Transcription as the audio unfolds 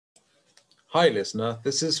Hi listener,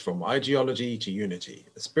 this is From Ideology to Unity,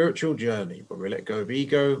 a spiritual journey where we let go of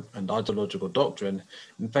ego and ideological doctrine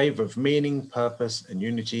in favor of meaning, purpose, and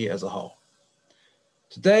unity as a whole.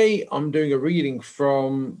 Today I'm doing a reading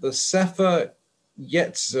from the Sepher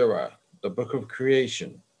Yetzirah, the Book of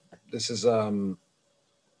Creation. This is a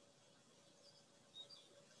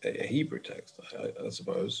Hebrew text, I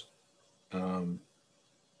suppose,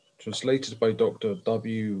 translated by Dr.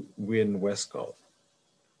 W. Wynne Westcott.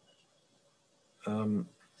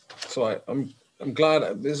 So I'm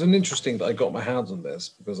glad it's interesting that I got my hands on this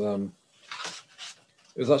because it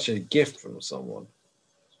was actually a gift from someone.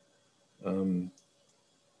 A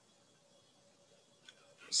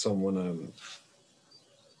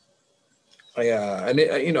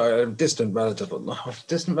distant relative, or not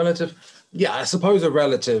distant relative. Yeah, I suppose a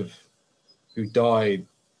relative who died,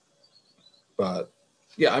 but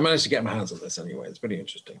yeah, I managed to get my hands on this anyway. It's pretty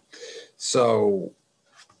interesting. So.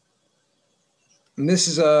 And this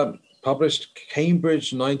is published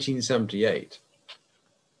Cambridge 1978.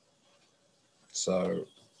 So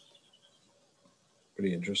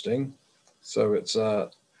pretty interesting. So it's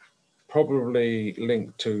probably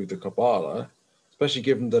linked to the Kabbalah, especially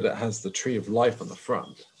given that it has the tree of life on the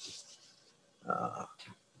front.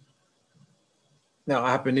 Now,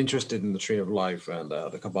 I have been interested in the tree of life and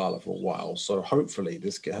the Kabbalah for a while, so hopefully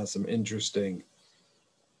this has some interesting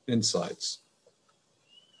insights.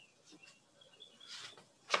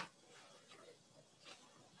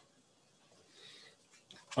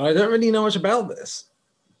 I don't really know much about this,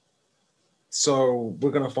 so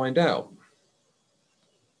we're going to find out.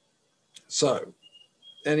 So,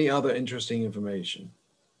 any other interesting information?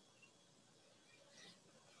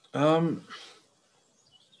 Sepher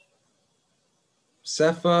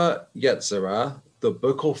Yetzirah, the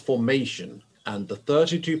Book of Formation and the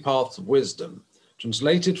 32 Paths of Wisdom,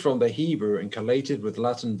 translated from the Hebrew and collated with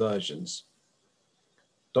Latin versions.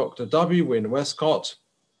 Dr. W. Wynne Westcott,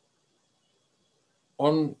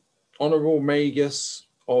 Honorable Magus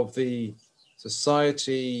of the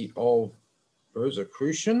Society of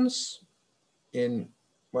Rosicrucians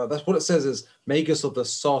well, that's what it says is Magus of the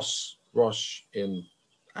Sos Rosh in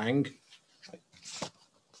Ang.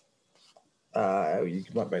 You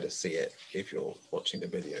might be able to see it if you're watching the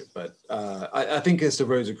video, but I think it's the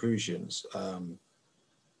Rosicrucians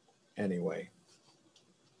anyway,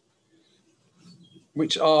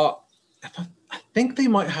 which are, I think they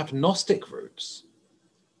might have Gnostic roots,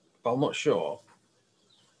 but I'm not sure.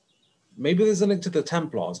 Maybe there's a link to the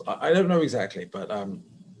Templars. I don't know exactly, but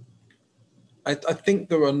I think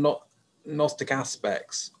there are not Gnostic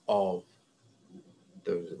aspects of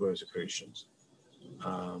those Rosicrucians.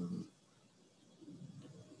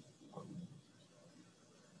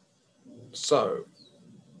 So,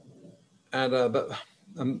 and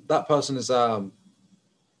that person is so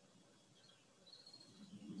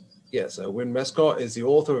Wynne Westcott is the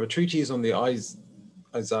author of a treatise on the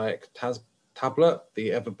Isaiah tablet,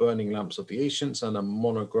 the ever-burning lamps of the ancients, and a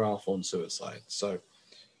monograph on suicide. So,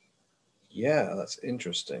 yeah, that's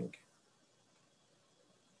interesting.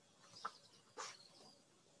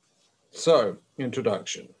 So,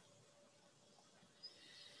 introduction.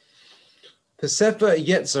 The Sepher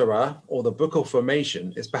Yetzirah, or the Book of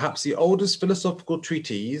Formation, is perhaps the oldest philosophical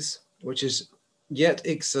treatise which is yet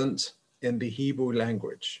extant in the Hebrew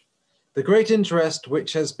language. The great interest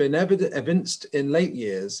which has been evinced in late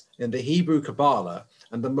years in the Hebrew Kabbalah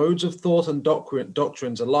and the modes of thought and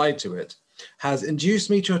doctrines allied to it has induced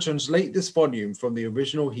me to translate this volume from the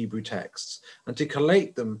original Hebrew texts and to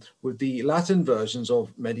collate them with the Latin versions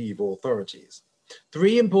of medieval authorities.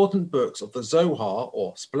 3 important books of the Zohar,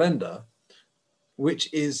 or Splendor,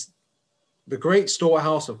 which is the great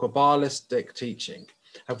storehouse of Kabbalistic teaching,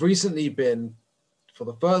 have recently been, for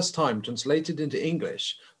the first time, translated into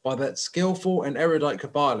English by that skillful and erudite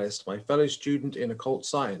Kabbalist, my fellow student in occult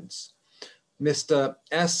science, Mr.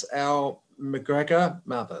 S.L. McGregor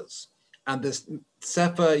Mathers. And this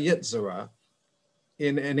Sepher Yetzirah,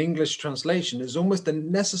 in an English translation, is almost a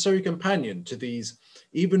necessary companion to these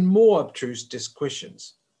even more abstruse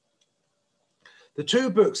disquisitions. The 2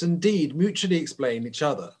 books indeed mutually explain each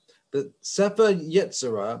other. The Sepher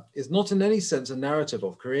Yetzirah is not in any sense a narrative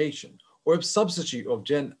of creation or a substitute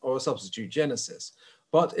Genesis,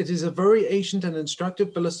 but it is a very ancient and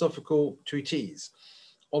instructive philosophical treatise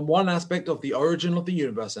on one aspect of the origin of the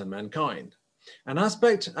universe and mankind, an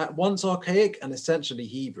aspect at once archaic and essentially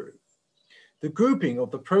Hebrew. The grouping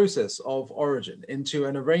of the process of origin into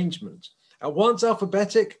an arrangement at once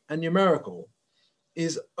alphabetic and numerical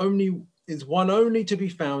is one only to be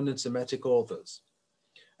found in Semitic authors.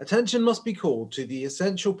 Attention must be called to the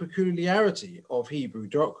essential peculiarity of Hebrew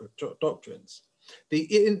doctrines.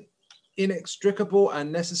 The inextricable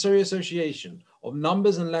and necessary association of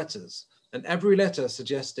numbers and letters, and every letter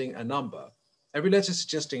suggesting a number. Every letter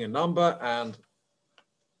suggesting a number, and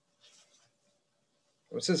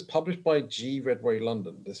it says published by G. Redway,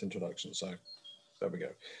 London, this introduction. So there we go.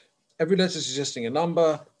 Every letter suggesting a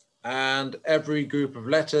number, and every group of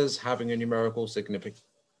letters having a numerical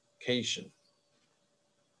signification.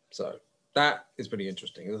 So that is pretty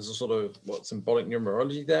interesting. There's a sort of what, symbolic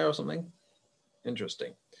numerology there or something.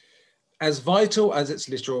 Interesting. As vital as its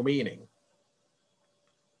literal meaning.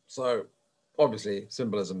 So obviously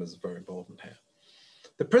symbolism is very important here.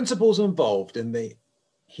 The principles involved in the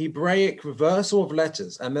Hebraic reversal of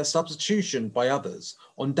letters and their substitution by others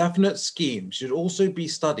on definite schemes should also be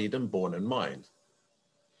studied and borne in mind.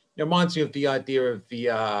 It reminds me of the idea of the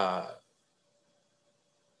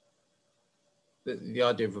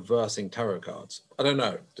idea of reversing tarot cards. I don't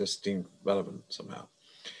know, just seemed relevant somehow.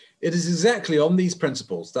 It is exactly on these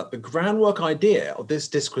principles that the groundwork idea of this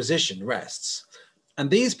disquisition rests. And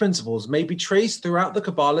these principles may be traced throughout the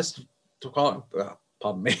Kabbalist,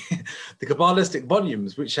 pardon me, the Kabbalistic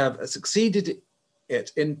volumes which have succeeded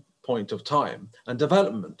it in point of time and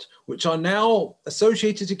development, which are now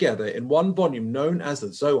associated together in one volume known as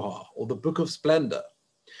the Zohar, or the Book of Splendor,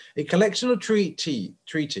 a collection of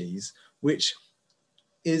treaties which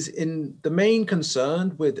is in the main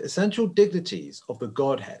concerned with essential dignities of the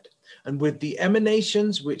Godhead and with the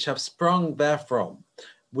emanations which have sprung therefrom,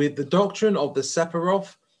 with the doctrine of the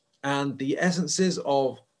Sephiroth and the essences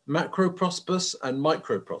of macroprospus and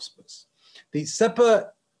microprospus. The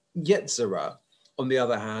Sepher Yetzirah, on the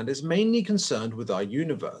other hand, is mainly concerned with our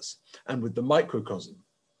universe and with the microcosm.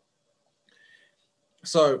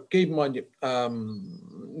 So keep in mind,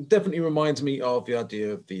 definitely reminds me of the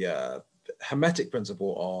idea of the Hermetic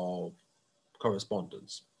principle of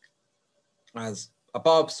correspondence. As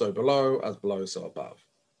above, so below, as below, so above.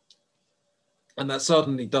 And that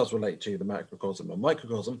certainly does relate to the macrocosm and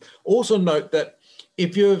microcosm. Also note that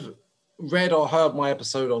if you've read or heard my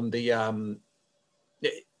episode on the,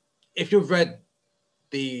 if you've read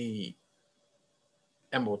the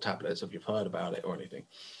Emerald Tablets, if you've heard about it or anything,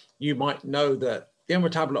 you might know that the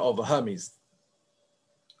Emerald Tablet of Hermes,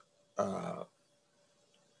 I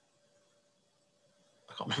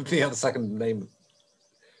can't remember the other second name,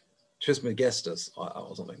 Trismegistus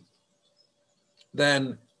or something,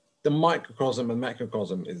 then the microcosm and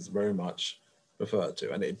macrocosm is very much referred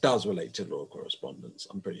to, and it does relate to law of correspondence,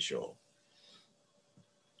 I'm pretty sure.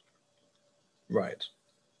 Right.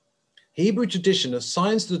 Hebrew tradition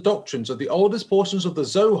assigns the doctrines of the oldest portions of the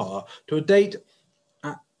Zohar to a date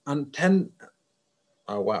antecedent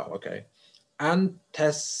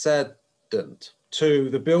to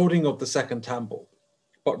the building of the Second Temple.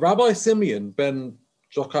 But Rabbi Simeon ben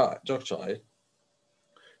Jochai,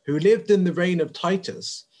 who lived in the reign of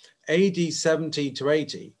Titus, AD 70 to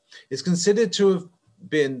 80, is considered to have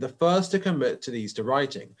been the first to commit to these to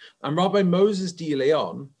writing. And Rabbi Moses de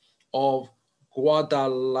Leon of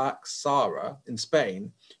Guadalajara in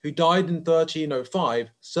Spain, who died in 1305,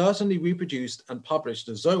 certainly reproduced and published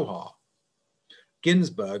the Zohar.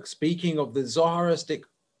 Ginsburg, speaking of the Zoharistic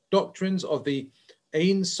doctrines of the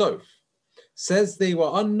Ein Sof, says they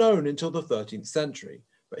were unknown until the 13th century,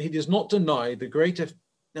 but he does not deny the great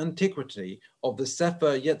antiquity of the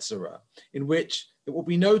Sepher Yetzirah, in which it will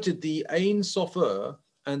be noted the Ein Sofer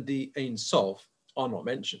and the Ein Sof are not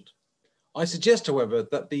mentioned. I suggest, however,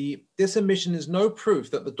 that this omission is no proof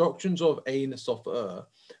that the doctrines of Ein Sofer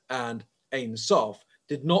and Ein Sof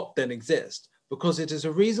did not then exist, because it is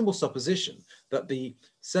a reasonable supposition that the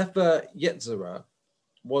Sepher Yetzirah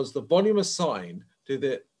was the volume assigned to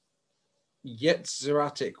the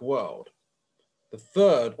Yetziratic world, the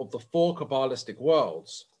third of the four Kabbalistic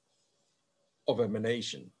worlds of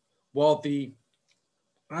emanation, while the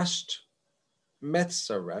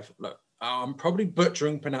Metzaref, look, I'm probably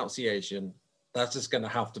butchering pronunciation, that's just going to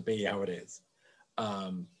have to be how it is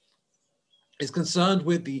concerned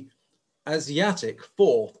with the Asiatic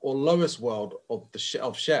fourth or lowest world of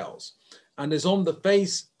shells, and is on the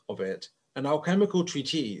face of it an alchemical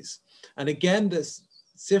treatise. And again, this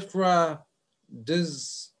Sifra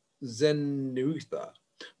des Zenutha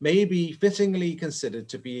may be fittingly considered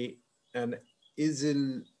to be an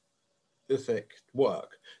Isilithic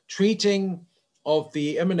work, treating of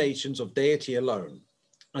the emanations of deity alone.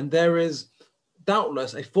 And there is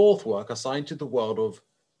doubtless a fourth work assigned to the world of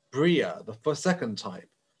Bria, the second type,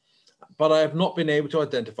 but I have not been able to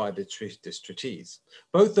identify this treatise.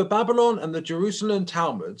 Both the Babylon and the Jerusalem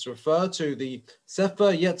Talmuds refer to the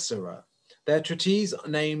Sepher Yetzirah. Their treatise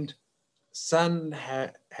named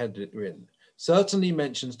Sanhedrin certainly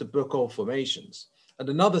mentions the Book of Formations, and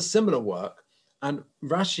another similar work, and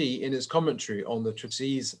Rashi, in his commentary on the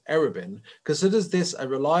treatise Erubin, considers this a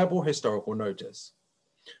reliable historical notice.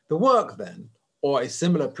 The work, then, or a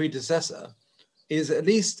similar predecessor, is at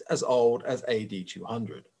least as old as AD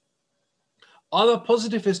 200. Other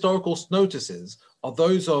positive historical notices are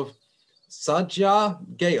those of Sadja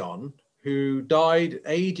Gaon, who died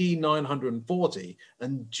AD 940,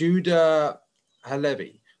 and Judah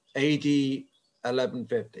Halevi, AD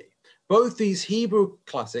 1150. Both these Hebrew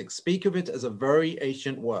classics speak of it as a very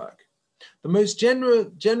ancient work. The most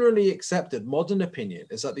generally accepted modern opinion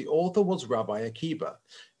is that the author was Rabbi Akiba,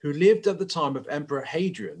 who lived at the time of Emperor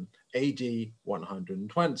Hadrian, AD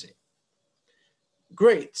 120.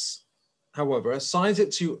 Graetz, however, assigns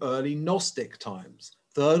it to early Gnostic times,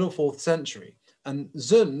 3rd or 4th century, and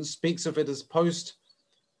Zun speaks of it as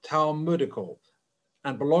post-Talmudical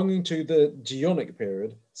and belonging to the Geonic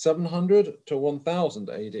period, 700 to 1000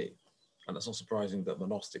 AD. And it's not surprising that the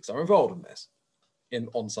Gnostics are involved in this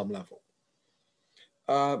on some level.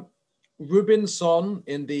 Rubinson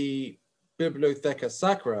in the Bibliotheca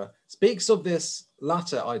Sacra speaks of this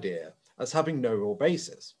latter idea as having no real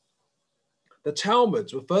basis. The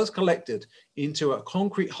Talmuds were first collected into a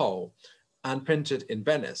concrete whole and printed in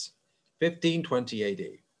Venice, 1520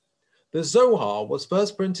 AD. The Zohar was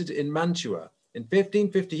first printed in Mantua in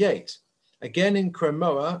 1558, again in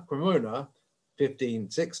Cremona,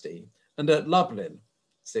 1560, and at Lublin,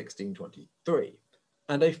 1623,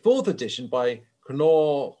 and a 4th edition by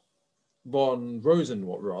Knorr von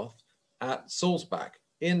Rosenroth at Sulzbach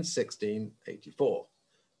in 1684.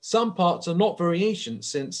 Some parts are not very ancient,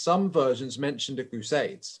 since some versions mention the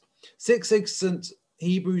Crusades. 6 extant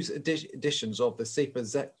Hebrew editions of the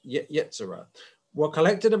Sepher Yetzirah were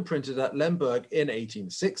collected and printed at Lemberg in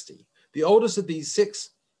 1860. The oldest of these 6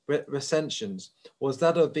 recensions was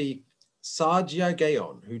that of the Saadia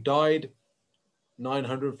Gaon, who died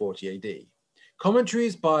 940 AD.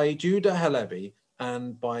 Commentaries by Judah Halevi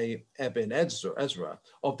and by Ibn Ezra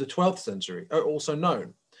of the 12th century are also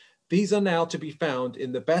known. These are now to be found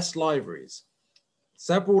in the best libraries.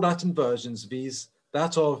 Several Latin versions, viz.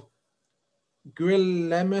 That of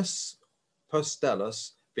Guillemus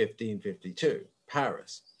Postellus, 1552,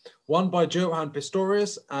 Paris. One by Johann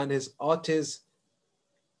Pistorius and his Artis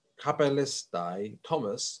Kabbalistae,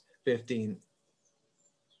 Thomas,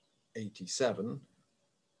 1587.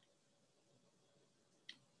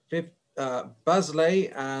 Basil,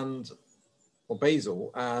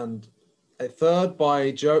 and a 3rd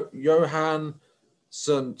by Johann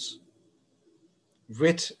St.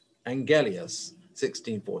 Rit Angelius,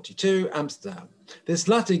 1642, Amsterdam. This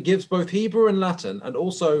latter gives both Hebrew and Latin, and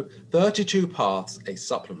also 32 paths, a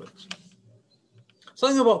supplement.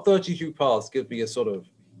 Something about 32 paths gives me a sort of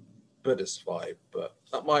Buddhist vibe, but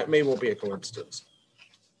that may well be a coincidence.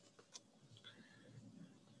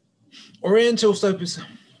 Oriental superposition.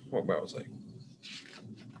 Where was I?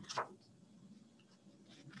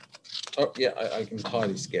 Oh, yeah, I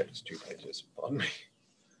entirely skipped 2 pages. Pardon me.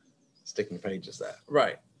 Sticking pages there.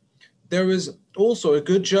 Right. There is also a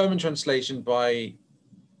good German translation by,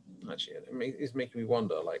 actually, it's making me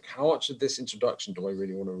wonder, like, how much of this introduction do I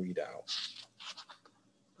really want to read out?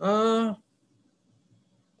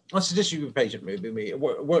 I suggest you be patient with me. It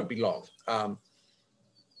won't be long.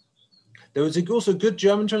 There was also a good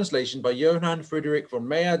German translation by Johann Friedrich von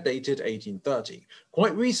Meyer, dated 1830.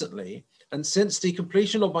 Quite recently, and since the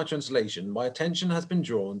completion of my translation, my attention has been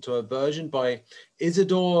drawn to a version by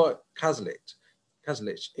Isidor Kazlich,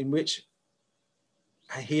 in which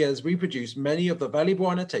he has reproduced many of the valuable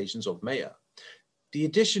annotations of Meyer. The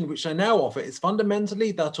edition which I now offer is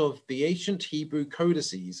fundamentally that of the ancient Hebrew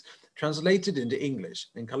codices translated into English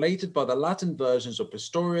and collated by the Latin versions of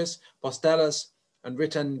Pistorius, Postellus, and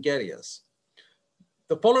Ritangelius.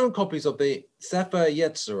 The following copies of the Sepher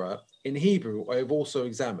Yetzirah in Hebrew I have also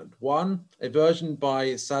examined. 1, a version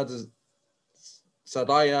by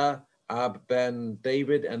Sadiah Ab Ben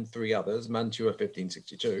David and 3 others, Mantua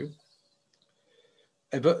 1562.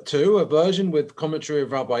 2, a version with commentary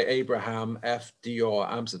of Rabbi Abraham F. Dior,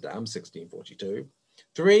 Amsterdam, 1642.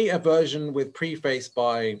 3, a version with preface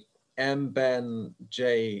by M. Ben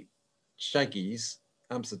J. Shaggies,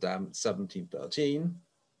 Amsterdam, 1713.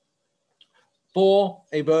 4,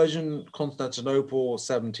 a version Constantinople,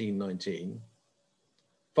 1719.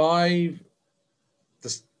 5,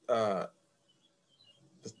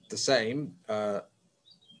 the same, a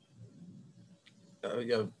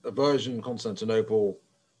version Constantinople.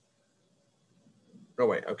 Oh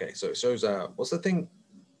wait, okay, so it shows what's the thing?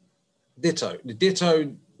 Ditto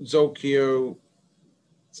Zokyo,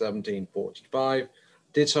 1745.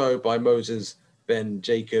 Ditto by Moses Ben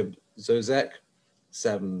Jacob Zozek,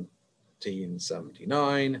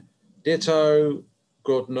 1779. Ditto,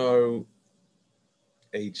 Godno,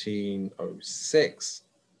 1806.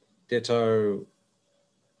 Ditto,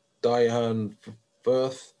 Daehan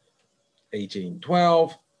Firth,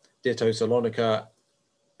 1812. Ditto, Salonika,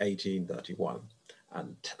 1831.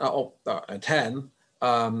 And 10,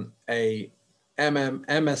 a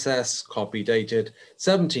MSS copy dated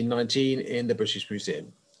 1719 in the British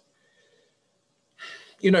Museum.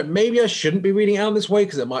 You know, maybe I shouldn't be reading out this way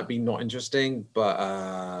because it might be not interesting,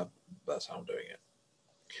 but that's how I'm doing it.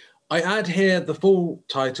 I add here the full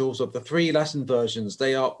titles of the 3 Latin versions.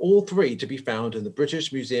 They are all 3 to be found in the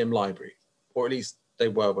British Museum Library, or at least they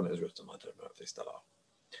were when it was written. I don't know if they still are.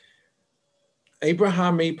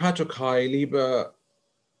 Abrahami Patricae Liber.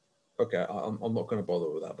 Okay, I'm not going to bother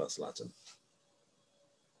with that. That's Latin.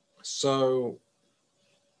 So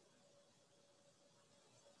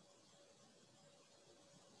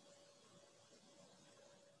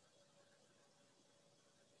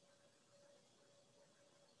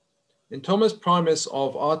in Thomas Primus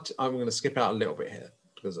of Art, I'm going to skip out a little bit here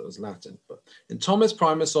because it was Latin, but in Thomas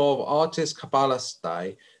Primus of Artis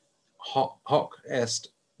Kabbalistae, hoc est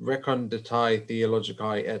reconditae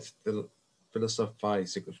theologicae et philosophiae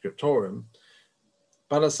scriptorum,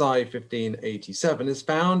 Balasai 1587, is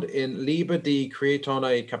found in Liber de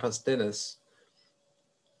Creatione Capastinis,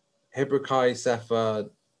 Hebracae Sepher.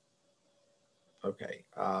 Okay,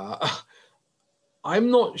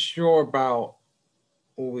 I'm not sure about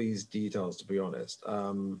all these details, to be honest.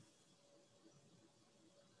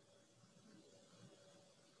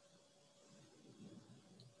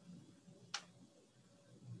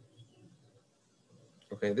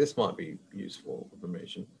 Okay, this might be useful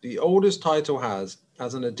information. The oldest title has,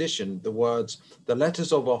 as an addition, the words, the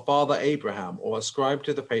letters of our father Abraham, or ascribed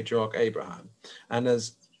to the patriarch Abraham, and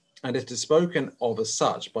it is spoken of as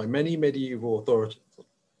such by many medieval authorities.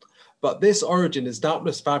 But this origin is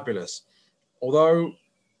doubtless fabulous, although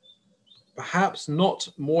perhaps not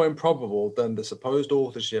more improbable than the supposed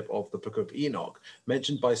authorship of the Book of Enoch,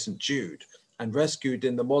 mentioned by St. Jude, and rescued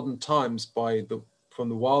in the modern times from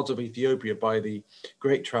the wilds of Ethiopia by the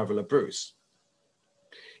great traveler Bruce.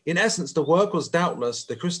 In essence, the work was doubtless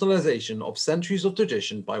the crystallization of centuries of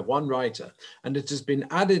tradition by one writer, and it has been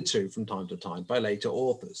added to from time to time by later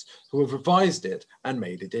authors, who have revised it and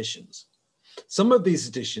made additions. Some of these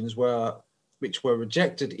additions which were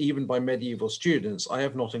rejected even by medieval students, I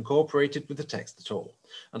have not incorporated with the text at all,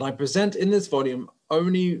 and I present in this volume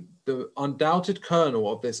only the undoubted kernel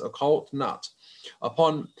of this occult nut,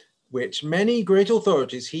 upon which many great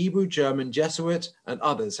authorities, Hebrew, German, Jesuit, and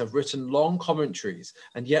others, have written long commentaries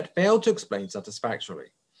and yet failed to explain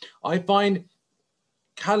satisfactorily. I find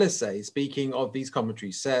Calise, speaking of these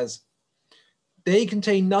commentaries, says, they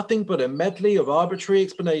contain nothing but a medley of arbitrary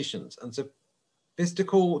explanations and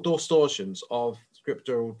sophistical distortions of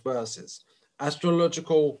scriptural verses,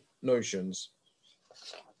 astrological notions,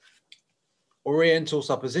 oriental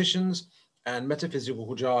suppositions, and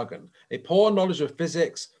metaphysical jargon, a poor knowledge of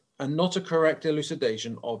physics, and not a correct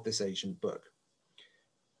elucidation of this ancient book.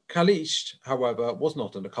 Kalish, however, was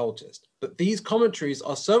not an occultist, but these commentaries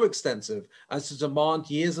are so extensive as to demand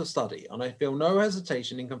years of study, and I feel no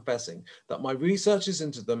hesitation in confessing that my researches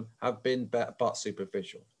into them have been but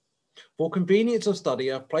superficial. For convenience of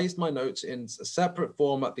study, I've placed my notes in a separate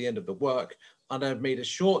form at the end of the work, and I've made a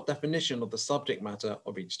short definition of the subject matter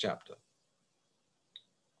of each chapter.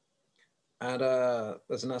 And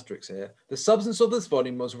there's an asterisk here. The substance of this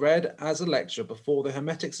volume was read as a lecture before the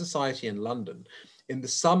Hermetic Society in London in the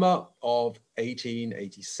summer of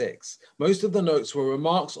 1886. Most of the notes were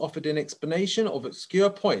remarks offered in explanation of obscure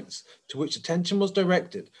points to which attention was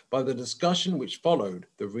directed by the discussion which followed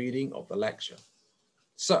the reading of the lecture.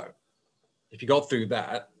 So, if you got through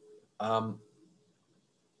that,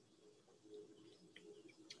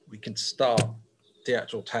 we can start the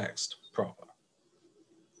actual text proper.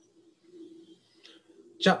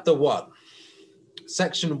 Chapter 1,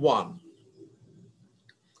 Section 1.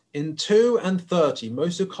 In 2 and 30,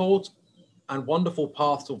 most occult and wonderful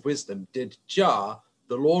paths of wisdom did Jah,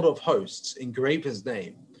 the Lord of hosts, engrave his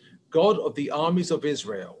name, God of the armies of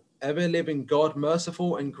Israel, ever-living God,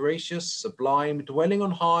 merciful and gracious, sublime, dwelling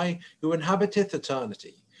on high, who inhabiteth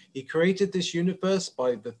eternity. He created this universe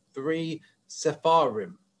by the 3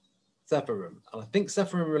 Sepharim. And I think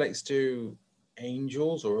Sepharim relates to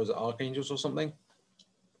angels, or is it archangels or something?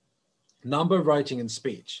 Number, writing, and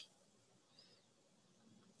speech.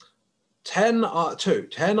 10 are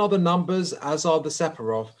the numbers, as are the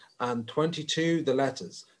Sephiroth, and 22 the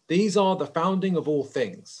letters. These are the founding of all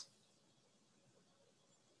things.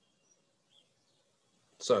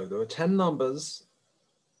 So there are 10 numbers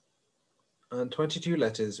and 22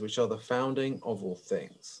 letters, which are the founding of all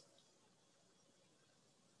things.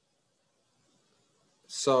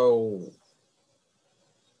 So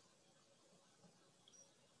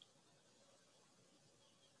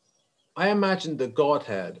I imagine the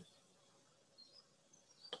Godhead,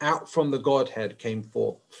 out from the Godhead came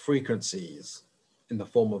forth frequencies in the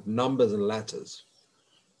form of numbers and letters,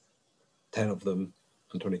 10 of them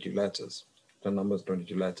and 22 letters, 10 numbers,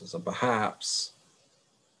 22 letters. And perhaps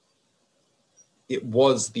it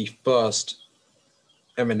was the first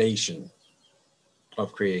emanation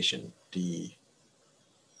of creation, the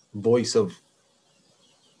voice of,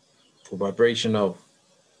 or vibration of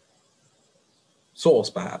source,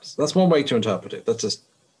 perhaps. That's one way to interpret it. That's just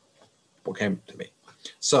what came to me.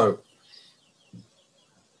 So,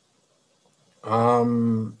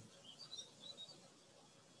 one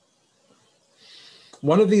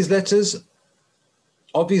of these letters,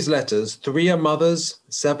 3 are mothers,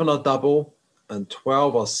 7 are double, and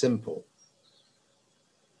 12 are simple.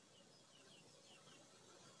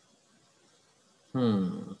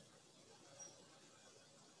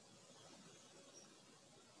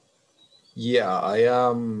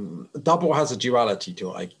 Yeah, double has a duality to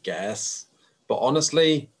it, I guess. But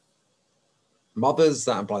honestly, mothers,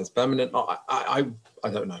 that implies feminine. I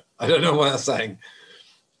don't know. I don't know what they're saying.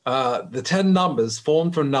 The 10 numbers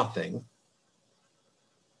formed from nothing.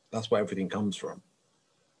 That's where everything comes from.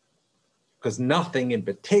 Because nothing in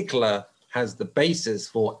particular has the basis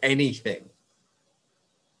for anything.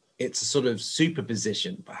 It's a sort of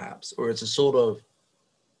superposition, perhaps, or it's a sort of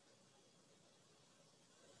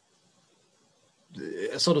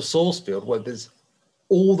source field where there's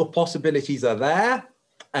all the possibilities are there,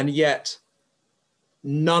 and yet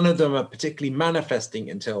none of them are particularly manifesting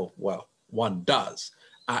until, well, one does.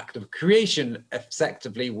 Act of creation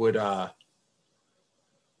effectively would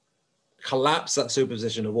collapse that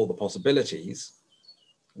superposition of all the possibilities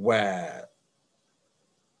where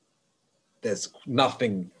there's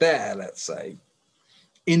nothing there, let's say,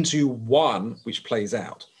 into one which plays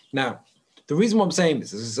out. Now, the reason why I'm saying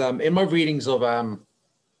this is in my readings of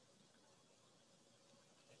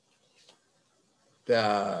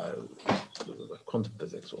the quantum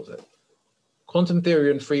physics, what was it? Quantum Theory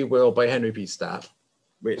and Free Will by Henry P. Stapp,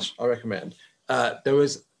 which I recommend.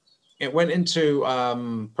 It went into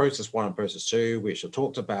process 1 and process 2, which are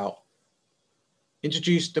talked about,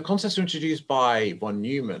 the concepts were introduced by von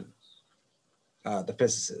Neumann, the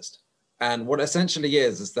physicist. And what essentially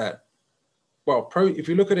is that, well, if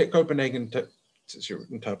you look at it, Copenhagen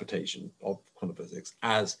interpretation of quantum physics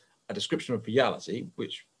as a description of reality,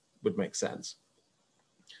 which would make sense,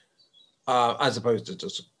 as opposed to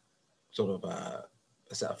just sort of a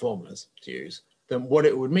set of formulas to use, then what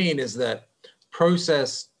it would mean is that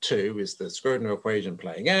process 2 is the Schrödinger equation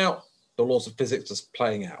playing out, the laws of physics just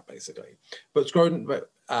playing out, basically. But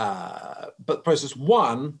process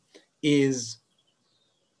 1 is,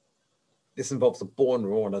 this involves the Born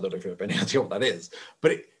rule, and I don't know if you have any idea what that is,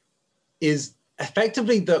 but it is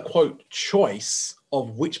effectively the, quote, choice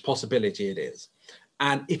of which possibility it is.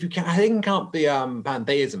 And if you can count the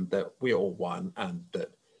pantheism that we're all one and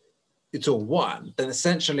that it's all one, then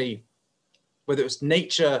essentially, whether it's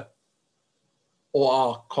nature or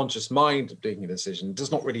our conscious mind making a decision,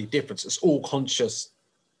 does not really difference. It's all conscious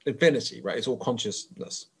infinity, right? It's all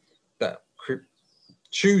consciousness that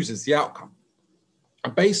chooses the outcome.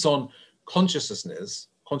 And based on consciousnesses,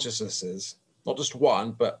 not just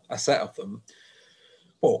one, but a set of them,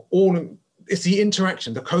 well, it's the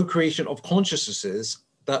interaction, the co-creation of consciousnesses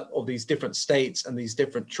that of these different states and these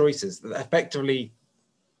different choices that effectively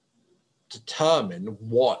determine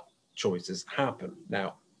what choices happen.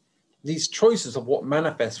 Now, these choices of what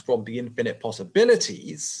manifests from the infinite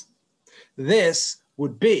possibilities, this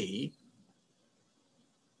would be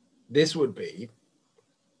this would be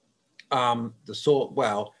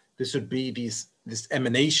this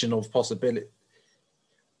emanation of possibility.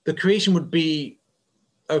 The creation would be,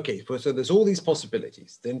 okay, so there's all these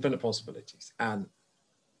possibilities, the infinite possibilities, and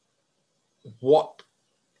what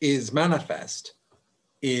is manifest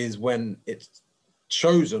is when it's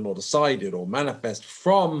chosen or decided or manifest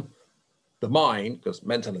from the mind, because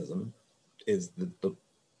mentalism is the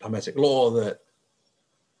Hermetic law that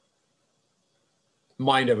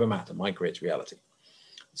mind over matter, mind creates reality.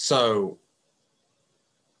 So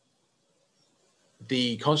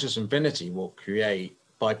the conscious infinity will create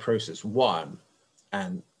by process 1,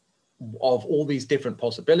 and of all these different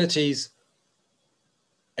possibilities,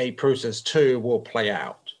 a process 2 will play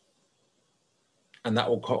out. And that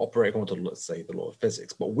will operate according to, let's say, the law of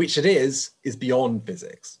physics. But which it is beyond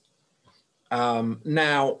physics.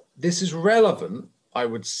 Now, this is relevant, I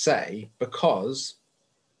would say, because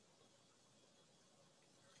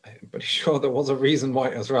I'm pretty sure there was a reason why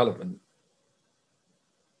it was relevant.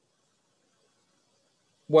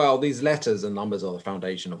 well, these letters and numbers are the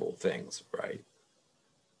foundation of all things, right?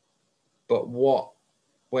 But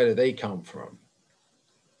where do they come from?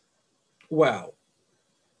 Well,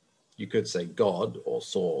 you could say God or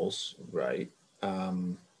source, right?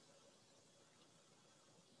 And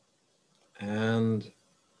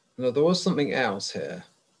there was something else here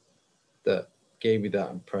that gave me that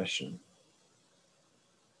impression.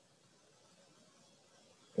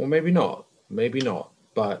 Or maybe not,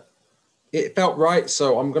 but it felt right,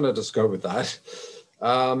 so I'm going to just go with that.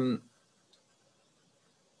 And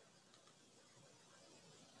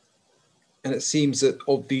it seems that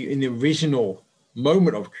in the original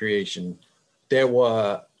moment of creation, there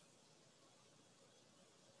were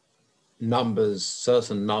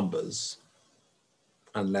certain numbers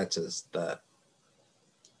and letters that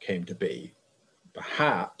came to be.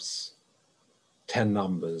 Perhaps 10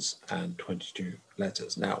 numbers and 22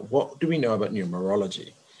 letters. Now, what do we know about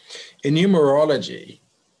numerology? In numerology,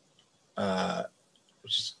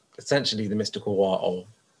 which is essentially the mystical art of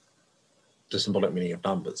the symbolic meaning of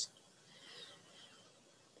numbers,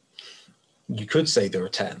 you could say there are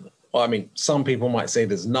 10. Well, I mean, some people might say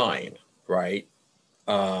there's 9, right?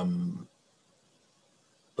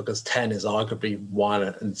 Because 10 is arguably 1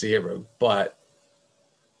 and 0, but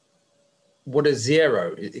what is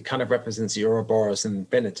 0? It kind of represents the Ouroboros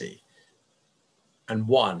infinity, and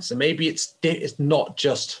 1. So maybe it's not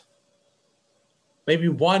just, maybe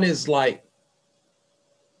 1 is like,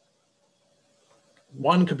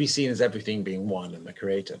 1 could be seen as everything being 1 and the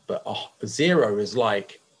creator, but 0 is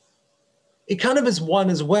like, it kind of is 1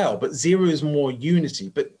 as well, but 0 is more unity.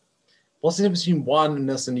 But what's the difference between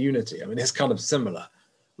oneness and unity? I mean, it's kind of similar.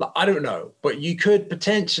 Like, I don't know, but you could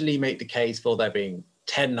potentially make the case for there being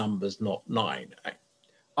 10 numbers, not 9.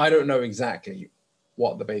 I don't know exactly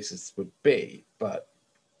what the basis would be, but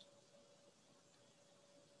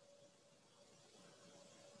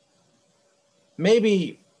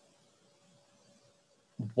maybe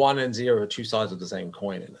 1 and 0 are two sides of the same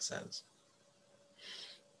coin in a sense.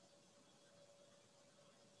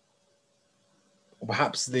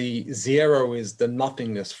 Perhaps the 0 is the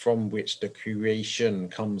nothingness from which the creation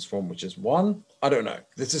comes from, which is 1. I don't know.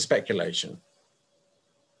 This is speculation.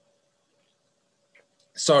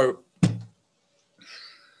 So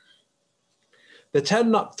the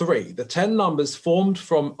 10 numbers formed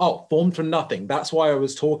from nothing. That's why I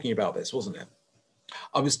was talking about this, wasn't it?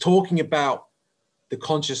 I was talking about the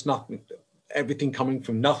conscious nothing, everything coming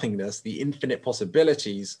from nothingness, the infinite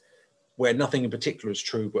possibilities, where nothing in particular is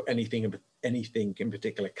true, but anything in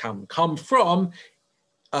particular can come from,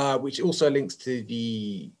 which also links to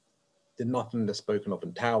the nothingness spoken of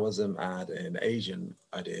in Taoism and in Asian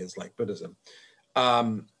ideas like Buddhism.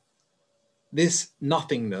 This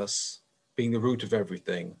nothingness being the root of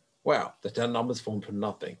everything. Well, the 10 numbers formed from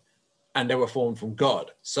nothing, and they were formed from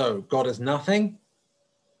God. So God is nothing.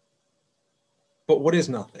 But what is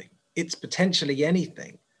nothing? It's potentially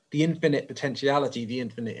anything, the infinite potentiality, the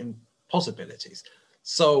infinite possibilities.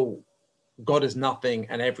 So God is nothing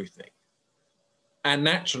and everything. And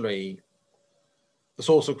naturally, the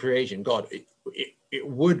source of creation, God, it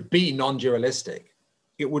would be non-dualistic.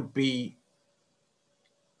 It would be,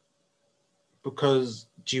 because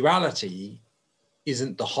duality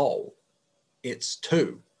isn't the whole, it's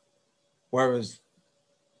two. Whereas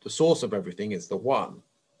the source of everything is the one.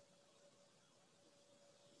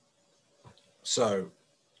 So,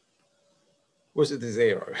 was it the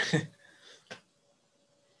 0?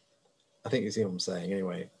 I think you see what I'm saying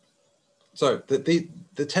anyway. So the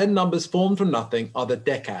 10 numbers formed from nothing are the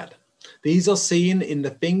Decad. These are seen in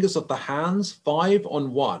the fingers of the hands, 5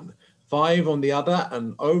 on one, 5 on the other,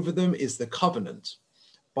 and over them is the covenant,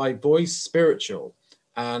 by voice spiritual,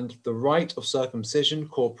 and the rite of circumcision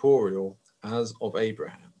corporeal as of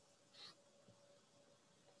Abraham.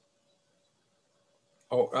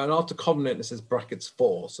 Oh, and after covenant, it says brackets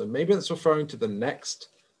 4. So maybe that's referring to the next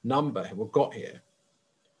number we've got here.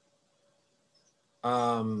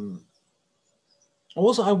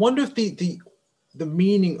 Also, I wonder if the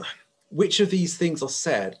meaning, which of these things are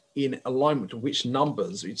said in alignment to which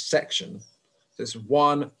numbers, each section. So it's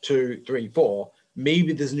 1, 2, 3, 4.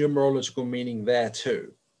 Maybe there's numerological meaning there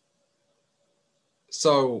too.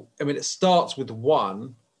 So, I mean, it starts with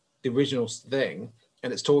 1, the original thing,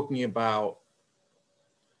 and it's talking about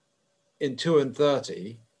in 2 and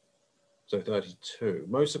 30, so 32.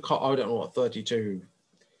 Most of, I don't know what 32,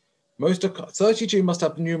 most of 32 must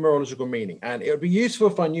have numerological meaning, and it would be useful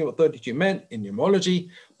if I knew what 32 meant in numerology,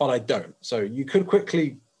 but I don't. So you could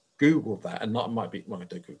quickly Google that, and that might be, well,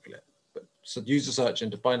 don't Google it, but so use a search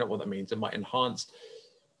engine to find out what that means. It might enhance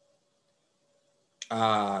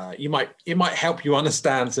it might help you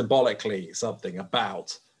understand symbolically something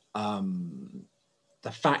about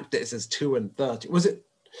the fact that it says 2 and 30. Was it?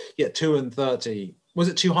 Yeah, 2 and 30. Was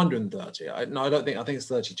it 230? No, I don't think. I think it's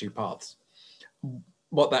 32 paths.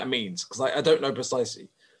 What that means, because I don't know precisely.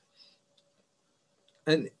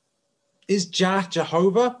 And is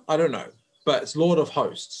Jehovah? I don't know, but it's Lord of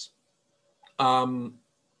Hosts.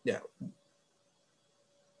 Yeah.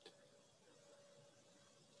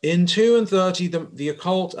 In 2 and 30, the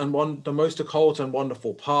occult and the most occult and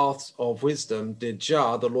wonderful paths of wisdom did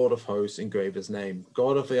Jah, the Lord of Hosts, engrave his name.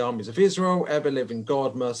 God of the armies of Israel, ever-living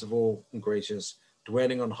God, merciful and gracious,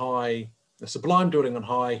 dwelling on high, the sublime dwelling on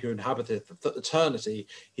high, who inhabiteth eternity.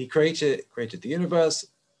 He created the universe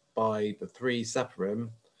by the 3 Sepharim,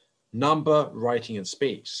 number, writing, and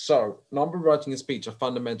speech. So number, writing, and speech are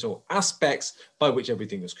fundamental aspects by which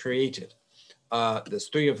everything was created. There's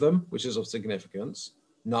 3 of them, which is of significance.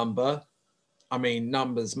 Number, I mean,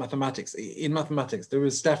 numbers, mathematics. In mathematics, there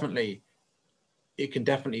is definitely, it can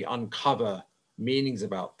definitely uncover meanings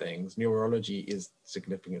about things. Numerology is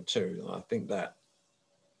significant too. And I think that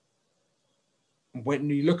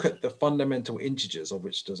when you look at the fundamental integers, of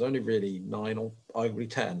which there's only really 9 or arguably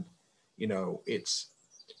 10, you know,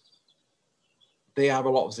 they have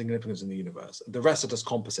a lot of significance in the universe. The rest are just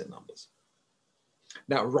composite numbers.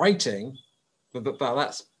 Now, writing,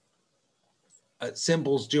 that's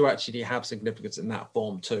symbols do actually have significance in that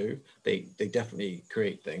form too. They definitely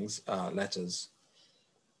create things, letters,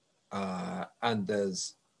 and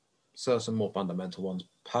there's certain more fundamental ones,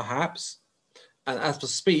 perhaps. And as for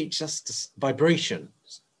speech, that's just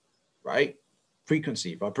vibrations, right?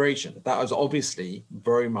 Frequency, vibration. That is obviously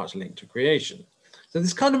very much linked to creation. So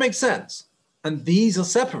this kind of makes sense. And these are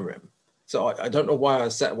Sepharim. So I don't know why I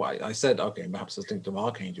said, okay, perhaps it's linked to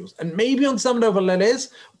archangels. And maybe on some level it is,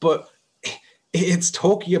 but it's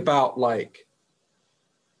talking about like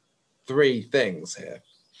 3 things here.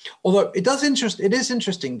 Although it is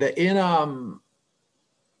interesting that in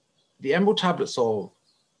the Emerald Tablets of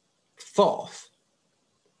Thoth,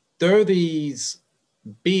 there are these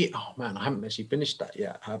oh man, I haven't actually finished that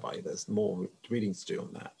yet, have I? There's more reading to do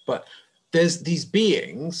on that. But there's these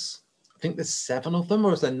beings, I think there's 7 of them,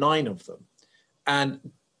 or is there 9 of them? And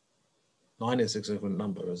 9 is a significant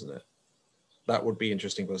number, isn't it? That would be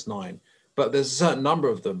interesting, verse 9. But there's a certain number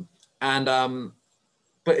of them. And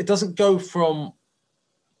but it doesn't go from,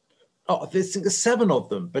 there's 7 of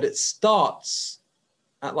them, but it starts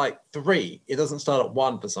at like 3. It doesn't start at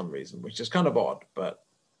 1 for some reason, which is kind of odd, but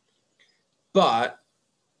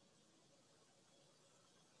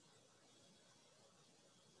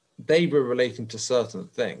they were relating to certain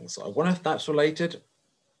things. I wonder if that's related.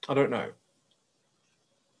 I don't know.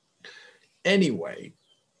 Anyway,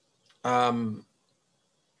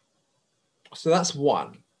 so that's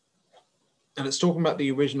 1. And it's talking about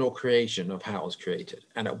the original creation of how it was created.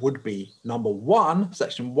 And it would be number 1,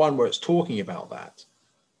 section 1, where it's talking about that.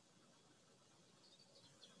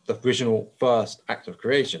 The original first act of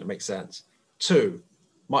creation, it makes sense. 2,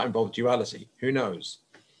 might involve duality, who knows?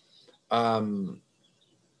 10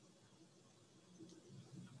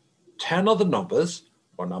 other numbers,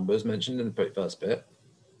 or numbers mentioned in the first bit,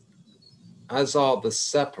 as are the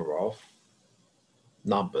Sephiroth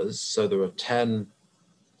numbers. So there are 10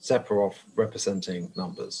 Sephiroth representing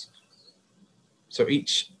numbers. So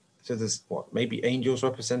there's what, maybe angels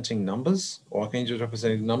representing numbers, or archangels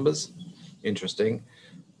representing numbers. Interesting.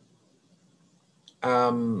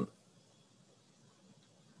 Are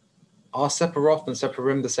Sephiroth and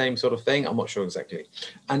Sepharim the same sort of thing? I'm not sure exactly.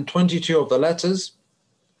 And 22 of the letters,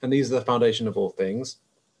 and these are the foundation of all things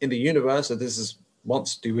in the universe. So this is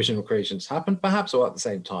once the original creations happened, perhaps, or at the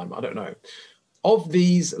same time, I don't know. Of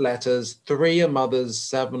these letters, 3 are mothers,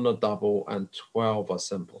 7 are double, and 12 are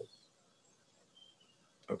simple.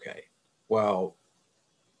 Okay, well,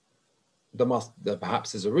 there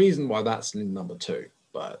perhaps is a reason why that's in number 2,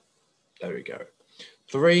 but there we go.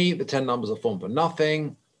 3, the 10 numbers are formed for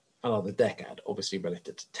nothing, and are the Decad, obviously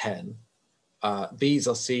related to 10. These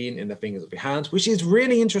are seen in the fingers of your hands, which is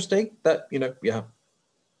really interesting that, you know, yeah,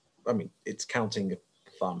 I mean, it's counting a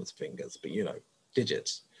thumb as fingers, but, you know,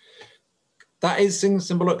 digits. That is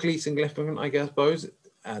symbolically significant, I guess, suppose.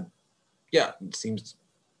 And yeah, it seems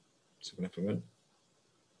significant.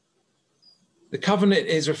 The covenant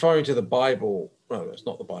is referring to the Bible. No, it's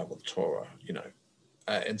not the Bible, the Torah, you know,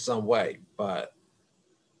 in some way, but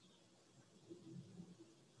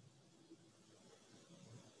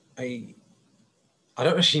I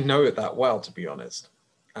don't actually know it that well, to be honest.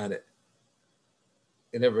 And it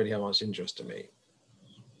never really had much interest to me,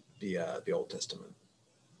 the Old Testament.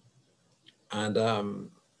 And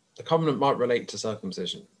the covenant might relate to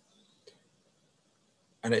circumcision.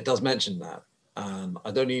 And it does mention that.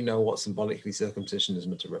 I don't even know what symbolically circumcision is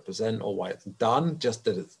meant to represent or why it's done, just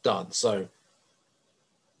that it's done. So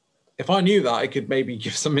if I knew that, I could maybe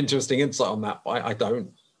give some interesting insight on that, but I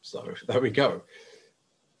don't. So there we go.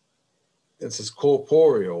 It's as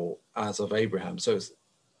corporeal as of Abraham. So it's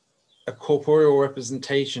a corporeal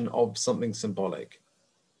representation of something symbolic.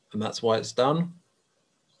 And that's why it's done.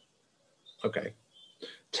 Okay.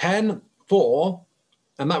 10, 4,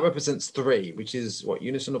 and that represents 3, which is what,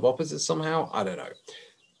 unison of opposites somehow? I don't know.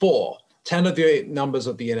 4, 10 of the 8 numbers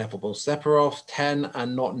of the ineffable Sephiroth, 10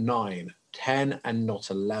 and not 9, 10 and not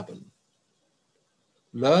 11.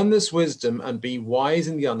 Learn this wisdom and be wise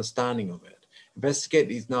in the understanding of it. Investigate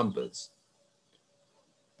these numbers.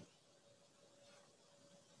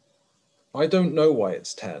 I don't know why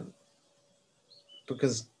it's 10,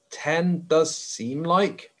 because 10 does seem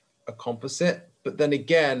like a composite, but then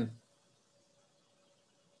again,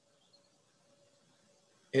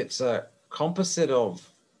 it's a composite of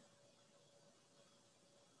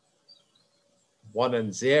 1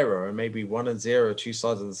 and 0, and maybe 1 and 0 are 2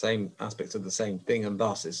 sides of the same aspects of the same thing, and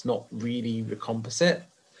thus it's not really the composite.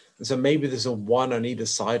 And so maybe there's a 1 on either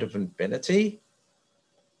side of infinity,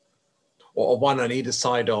 or a 1 on either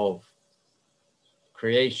side of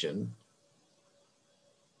creation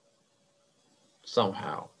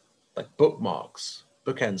somehow, like bookmarks,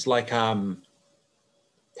 bookends, like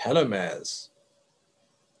telomeres.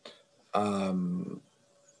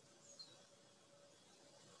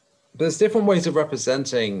 There's different ways of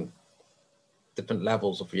representing different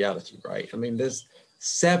levels of reality, right? I mean, there's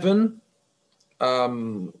 7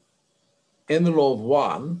 in the law of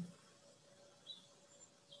 1.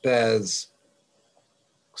 There's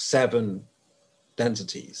 7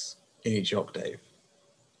 densities in each octave,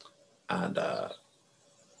 and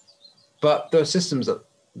but there are systems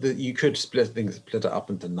that you could split it up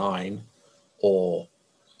into 9 or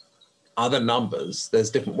other numbers.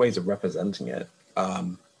 There's different ways of representing it.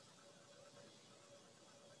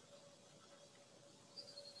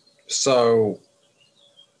 So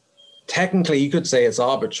technically you could say it's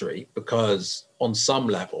arbitrary, because on some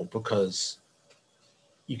level, because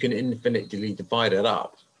you can infinitely divide it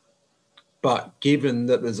up. But given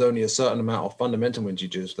that there's only a certain amount of fundamental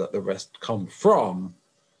integers that the rest come from,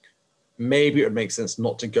 maybe it would make sense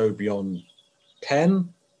not to go beyond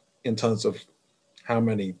 10 in terms of how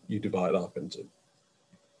many you divide up into.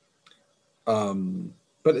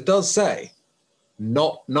 But it does say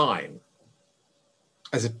not 9,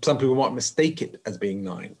 as if some people might mistake it as being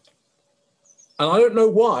 9. And I don't know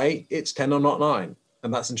why it's 10 or not 9.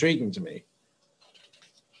 And that's intriguing to me.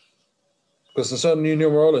 Because in certain new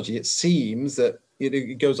numerology, it seems that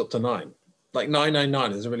it goes up to 9. Like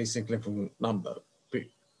 999 is a really significant number, but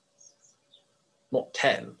not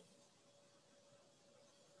 10.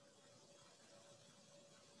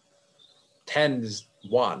 10 is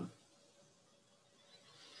 1.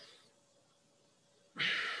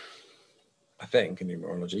 I think, in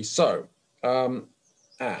numerology. So, and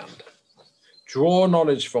draw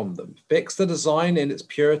knowledge from them. Fix the design in its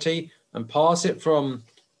purity and pass it from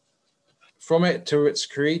it to its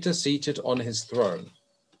creator seated on his throne.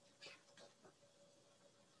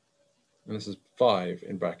 And this is 5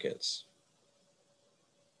 in brackets.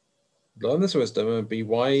 Learn this wisdom and be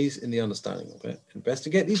wise in the understanding of it.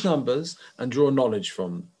 Investigate these numbers and draw knowledge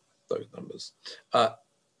from those numbers.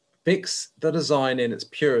 Fix the design in its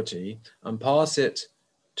purity and pass it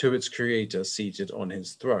to its creator seated on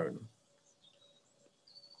his throne.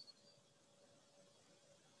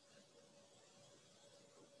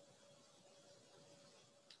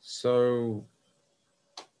 So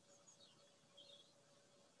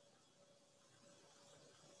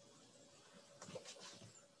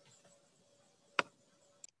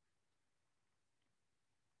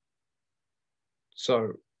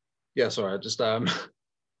yeah, sorry, I just had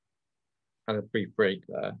a brief break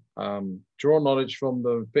there. Draw knowledge from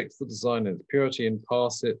them, fix the design in its purity, and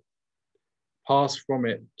pass from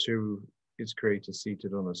it to its creator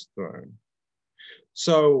seated on his throne.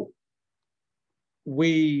 So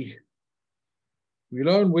we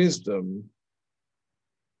learn wisdom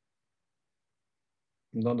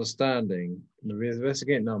and understanding, and we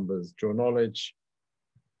investigate numbers, draw knowledge,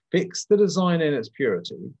 fix the design in its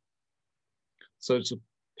purity. So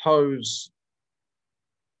suppose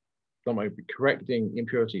that might be correcting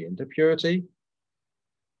impurity into purity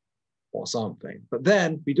or something. But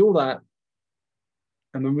then we do all that,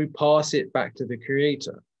 and then we pass it back to the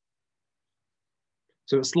creator.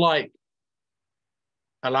 So it's like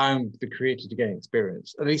allowing the creator to gain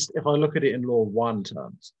experience, at least if I look at it in law 1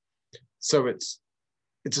 terms. So it's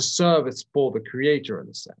a service for the creator in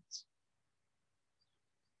a sense.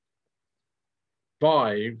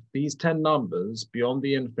 5, these 10 numbers beyond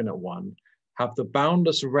the infinite one have the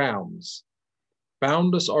boundless realms,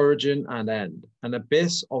 boundless origin and end, an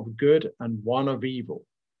abyss of good and one of evil,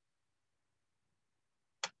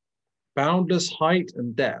 boundless height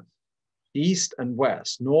and depth, east and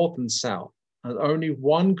west, north and south, and only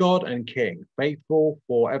one God and King, faithful,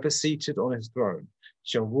 forever seated on his throne,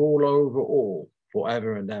 shall rule over all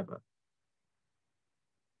forever and ever.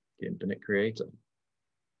 The infinite creator,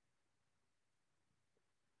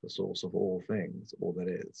 the source of all things, all that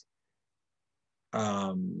is.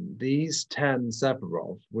 These 10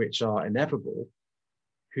 Sephiroth, which are ineffable,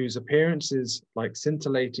 whose appearance is like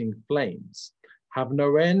scintillating flames, have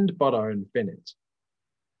no end but are infinite.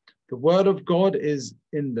 The word of God is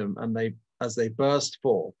in them, and as they burst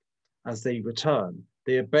forth, as they return,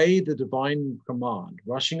 they obey the divine command,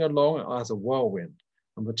 rushing along as a whirlwind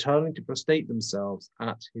and returning to prostrate themselves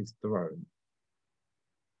at his throne.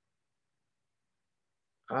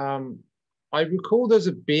 I recall there's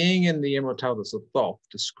a being in the Immortalities of Thoth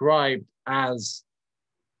described as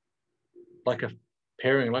like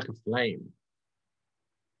appearing like a flame,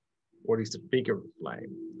 or at least a figure of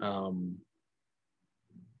flame.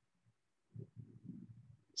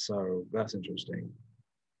 So that's interesting.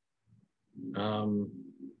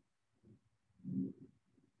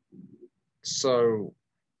 So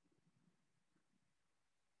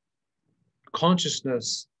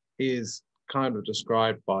consciousness is kind of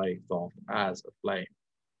described by Thoth as a flame,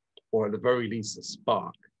 or at the very least a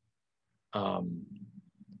spark.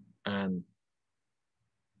 And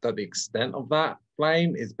that the extent of that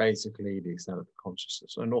flame is basically the extent of the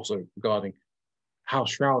consciousness. And also regarding how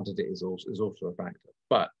shrouded it is also a factor,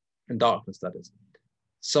 but in darkness, that is.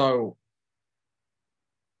 So,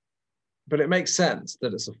 but it makes sense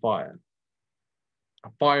that it's a fire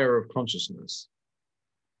of consciousness.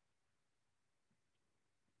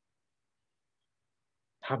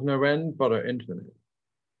 Have no end, but are infinite.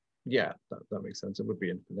 Yeah, that makes sense. It would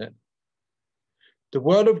be infinite. The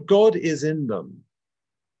word of God is in them.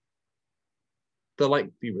 They're like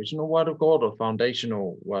the original word of God or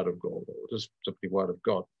foundational word of God, or just simply word of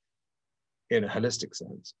God in a holistic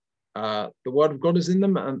sense. The word of God is in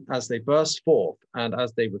them, and as they burst forth and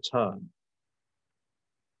as they return.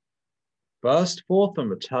 Burst forth and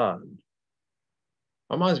return.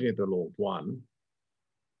 Reminds me of the Lord One.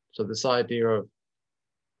 So this idea of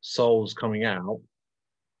souls coming out,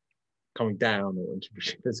 coming down or into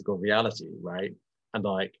physical reality, right? And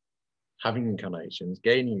like having incarnations,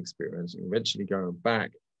 gaining experience, and eventually going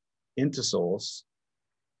back into source.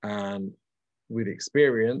 And with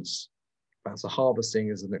experience, that's a harvesting,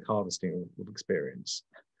 isn't it? Harvesting with experience,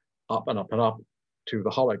 up and up and up to the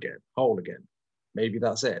whole again. Maybe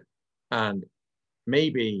that's it. And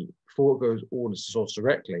maybe before it goes all into source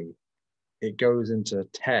directly, it goes into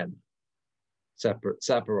 10 separate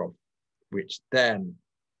Sephiroth, which then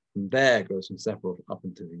from there goes from Sephiroth up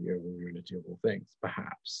into the overall unity of all things,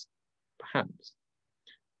 perhaps.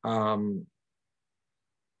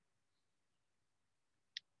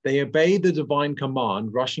 They obey the divine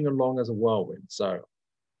command, rushing along as a whirlwind. So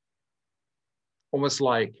almost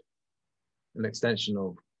like an extension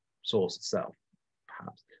of source itself,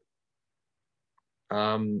 perhaps.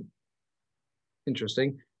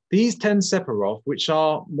 Interesting. These 10 Sephiroth, which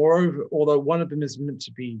are, moreover, although one of them is meant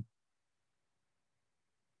to be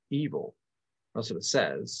evil, that's what it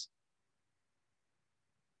says.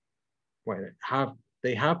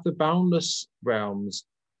 They have the boundless realms.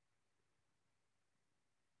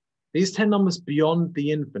 These 10 numbers beyond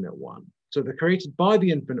the infinite one. So they're created by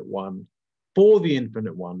the infinite one, for the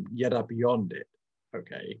infinite one, yet are beyond it.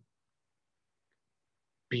 Okay.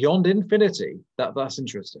 Beyond infinity. That's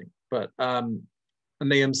interesting. But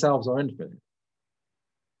and they themselves are infinite.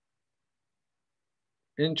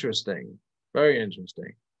 Interesting. Very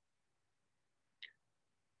interesting.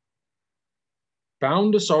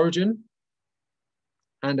 Boundless origin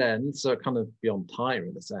and end, so kind of beyond time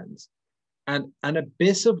in a sense. And an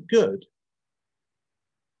abyss of good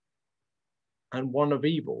and one of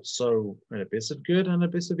evil. So an abyss of good and an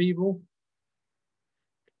abyss of evil.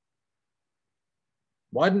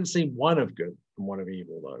 Why didn't it say one of good and one of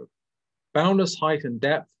evil though? Boundless height and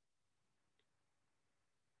depth.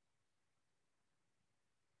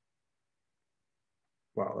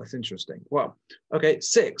 Wow, that's interesting. Well, okay,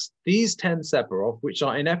 6. These 10 Sephiroth, which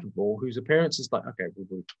are ineffable, whose appearance is like, okay,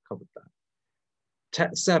 we've covered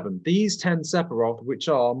that. 7. These 10 Sephiroth, which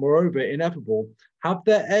are, moreover, ineffable, have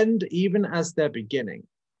their end even as their beginning.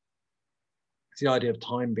 It's the idea of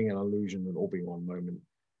time being an illusion and all being one moment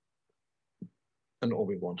and all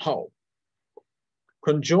being one whole.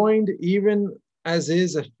 Conjoined even as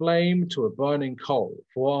is a flame to a burning coal.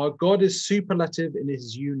 For our God is superlative in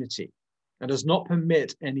his unity, and does not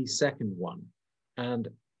permit any second one. And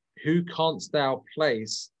who canst thou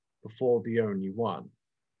place before the only one?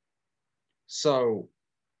 So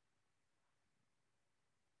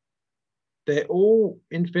they're all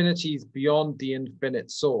infinities beyond the infinite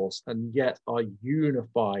source, and yet are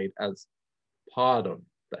unified as part of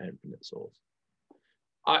the infinite source.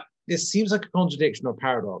 This seems like a contradiction or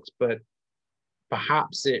paradox, but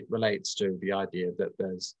perhaps it relates to the idea that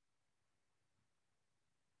there's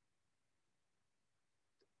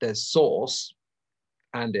source,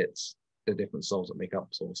 and it's the different souls that make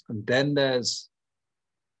up source. And then there's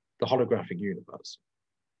the holographic universe.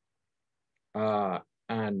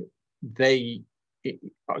 And they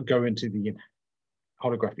go into the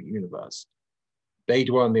holographic universe. They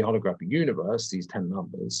dwell in the holographic universe, these 10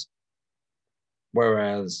 numbers,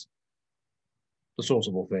 whereas the source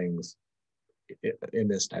of all things in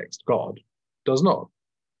this text, God, does not.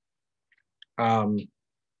 And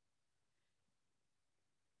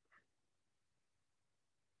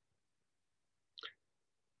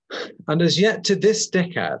as yet to this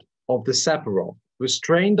decad of the Sephiroth,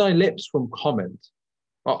 restrain thy lips from comment.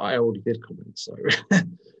 Oh, I already did comment, so.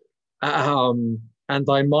 And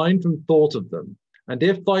thy mind from thought of them. And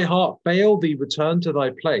if thy heart fail thee, return to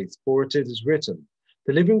thy place, for it is written,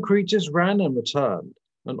 the living creatures ran and returned,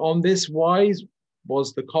 and on this wise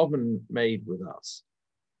was the covenant made with us.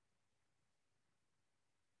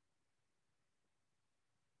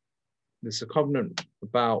 This is a covenant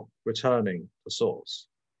about returning to source.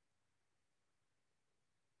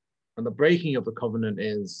 And the breaking of the covenant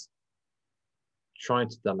is trying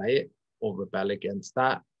to delay it or rebel against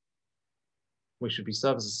that. We should be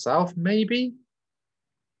served as a self, maybe?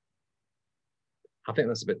 I think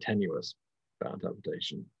that's a bit tenuous, that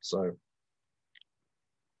interpretation. So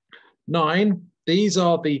 9, these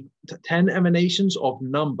are the 10 emanations of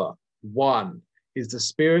number. 1 is the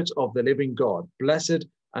spirit of the living God. Blessed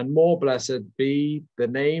and more blessed be the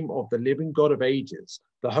name of the living God of ages.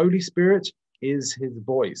 The Holy Spirit is his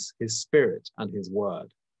voice, his spirit, and his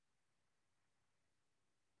word.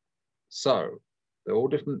 So they're all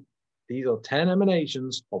different. These are 10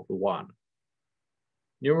 emanations of the one.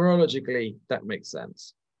 Numerologically, that makes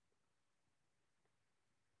sense.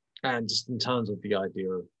 And just in terms of the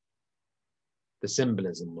idea of the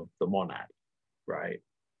symbolism of the monad, right?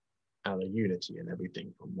 And the unity and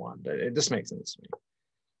everything from one. It just makes sense to me.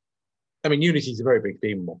 I mean, unity is a very big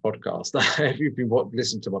theme of my podcast. If you've been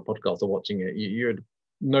listening to my podcast or watching it, you'd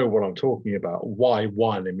know what I'm talking about. Why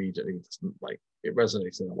one immediately doesn't, like, it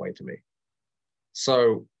resonates in that way to me.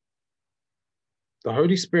 So the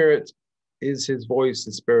Holy Spirit is his voice,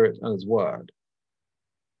 his spirit, and his word.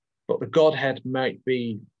 But the Godhead might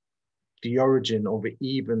be the origin of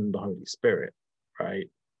even the Holy Spirit, right?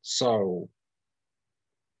 So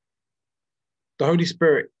the Holy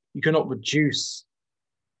Spirit, you cannot reduce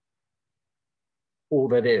all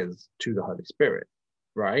that is to the Holy Spirit,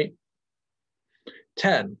 right?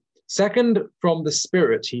 10, second from the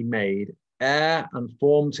Spirit he made air and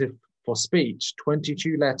formed it for speech,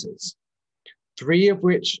 22 letters, 3 of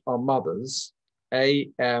which are mothers, A,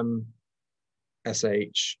 M, S,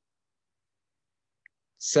 H,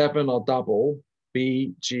 7 are double,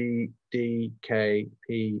 B, G, D, K,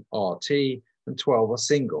 P, R, T, and 12 are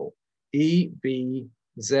single, E, B,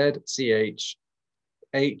 Z, C, H,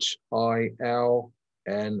 H, I, L,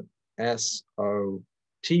 N, S, O,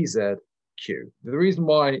 T, Z, Q. The reason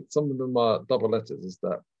why some of them are double letters is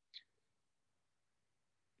that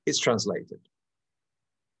it's translated.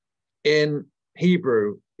 In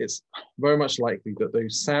Hebrew, it's very much likely that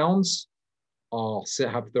those sounds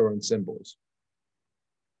have their own symbols.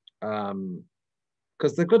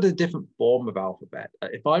 Because they've got a different form of alphabet.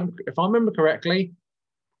 If I remember correctly,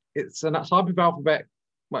 it's a type of alphabet.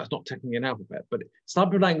 Well, it's not technically an alphabet, but it's a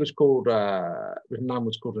type of language called written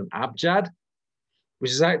language called an abjad,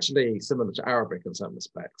 which is actually similar to Arabic in some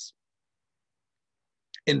respects,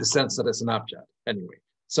 in the sense that it's an abjad. Anyway,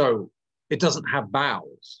 so it doesn't have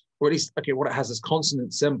vowels, or at least, okay, what it has is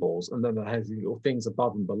consonant symbols, and then it has little things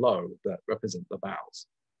above and below that represent the vowels,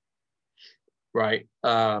 right?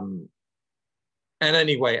 And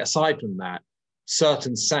anyway, aside from that,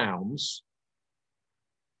 certain sounds,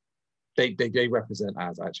 they represent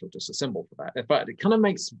as actually just a symbol for that. In fact,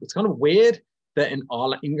 it's kind of weird that in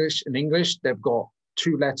English, they've got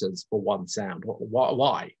 2 letters for one sound.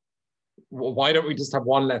 Why? Why don't we just have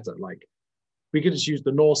one letter? Like, we could just use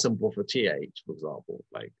the Norse symbol for TH, for example.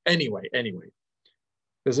 Like, anyway,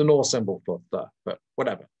 there's a Norse symbol for the, but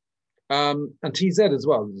whatever. And TZ as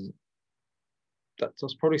well.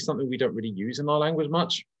 That's probably something we don't really use in our language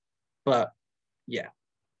much, but Yeah.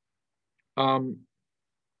 But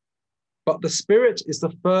the spirit is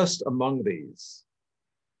the first among these.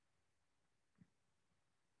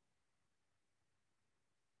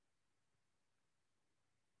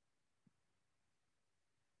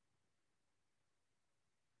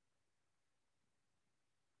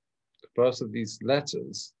 The first of these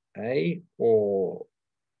letters, A, or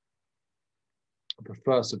the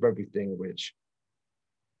first of everything, which,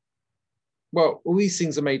 well, all these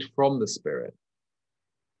things are made from the spirit.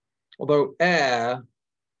 Although air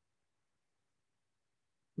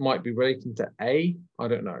might be relating to A, I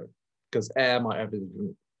don't know, because air might have be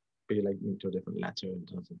relating to a different letter in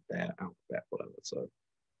terms of their alphabet, whatever. So,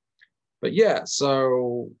 but yeah,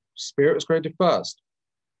 so spirit was created first.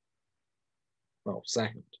 Well,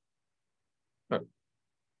 second.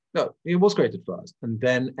 No, it was created first, and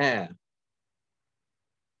then air.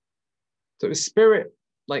 So it was spirit,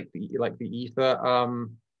 like the ether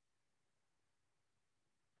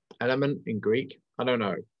element in Greek. I don't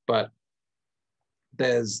know, but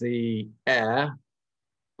there's the air.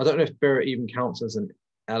 I don't know if spirit even counts as an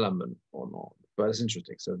element or not, but it's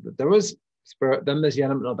interesting. So there was spirit, then there's the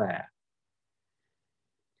element of air,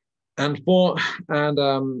 and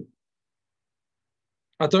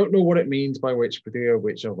I don't know what it means by which particular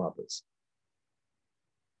which of others.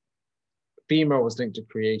 Female was linked to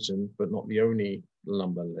creation, but not the only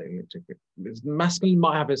number linked to creation. Masculine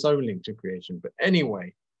might have its own link to creation, but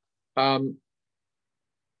anyway.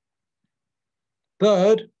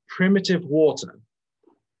 Third, primitive water.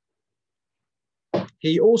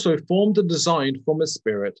 He also formed and designed from his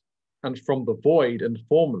spirit and from the void and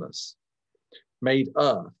formless, made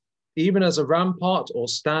earth, even as a rampart or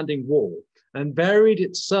standing wall, and varied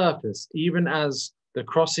its surface, even as the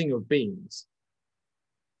crossing of beams.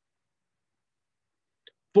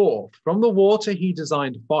 Fourth, from the water he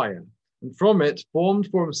designed fire, and from it formed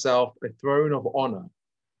for himself a throne of honor,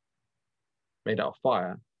 made out of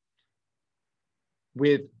fire,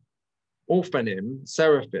 with Orphanim,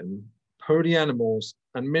 seraphim, holy animals,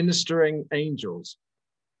 and ministering angels.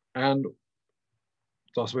 And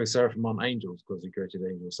that's why seraphim aren't angels, because he created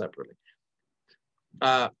angels separately.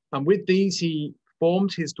 And with these he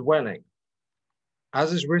formed his dwelling,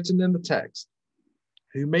 as is written in the text,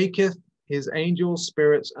 who maketh his angels,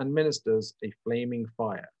 spirits, and ministers a flaming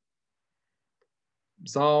fire.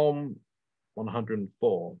 Psalm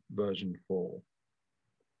 104, version 4.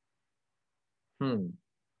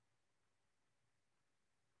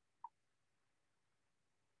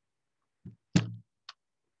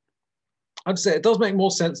 I'd say it does make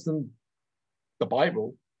more sense than the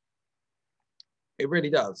Bible. It really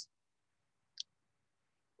does.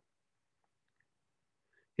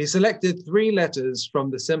 He selected 3 letters from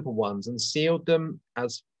the simple ones and sealed them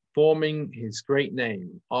as forming his great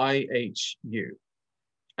name, IHU.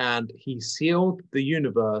 And he sealed the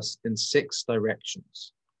universe in 6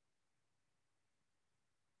 directions.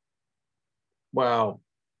 Well,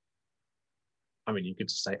 I mean, you could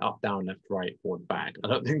say up, down, left, right, forward, back. I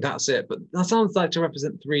don't think that's it, but that sounds like to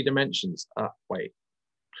represent 3 dimensions.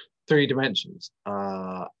 3 dimensions.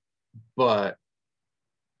 But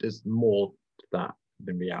there's more to that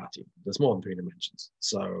than reality. There's more than 3 dimensions.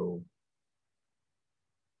 So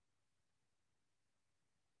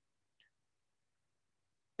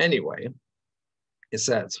anyway, it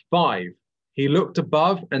says 5. He looked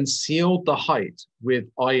above and sealed the height with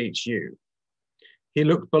IHU. He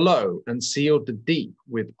looked below and sealed the deep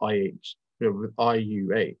with IUH.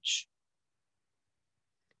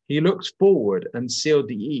 He looked forward and sealed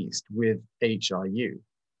the east with HIU.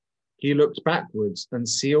 He looked backwards and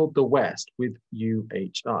sealed the west with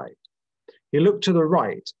UHI. He looked to the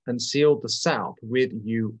right and sealed the south with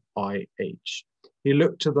UIH. He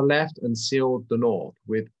looked to the left and sealed the north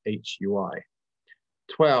with HUI.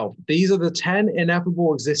 12. These are the 10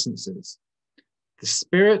 ineffable existences. The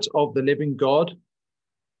spirit of the living God,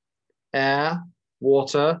 air,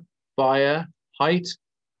 water, fire, height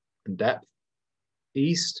and depth,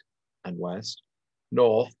 east and west,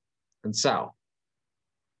 north and south.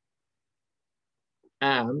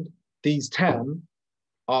 And these 10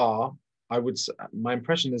 are, I would say, my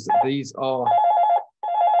impression is that these are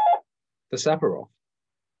the Sephiroth.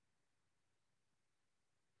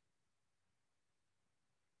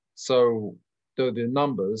 So they're the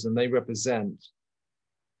numbers and they represent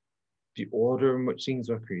the order in which things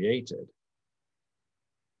were created.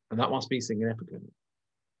 And that must be significant.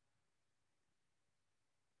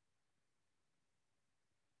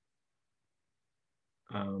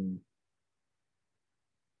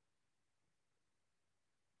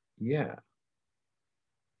 Yeah.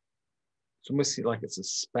 It's almost like it's a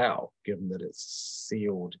spell, given that it's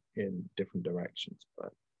sealed in different directions.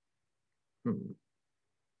 But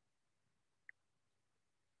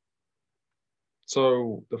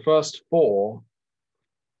So the first four,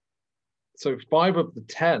 so 5 of the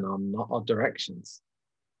 10 are directions,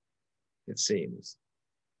 it seems.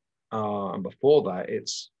 And before that,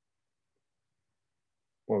 it's,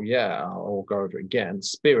 well, yeah, I'll go over it again.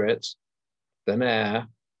 Spirit, then air,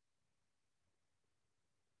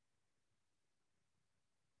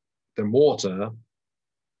 then water,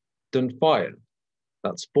 then fire.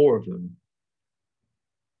 That's 4 of them.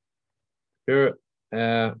 Spirit,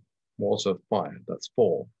 air, water, fire. That's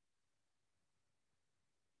 4.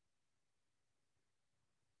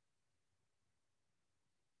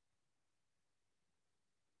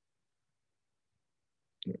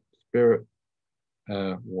 Spirit,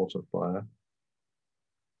 air, water, fire.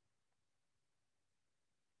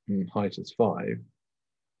 And height is 5.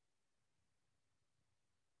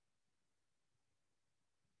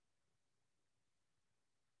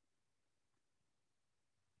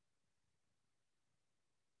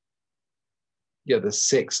 Yeah, there's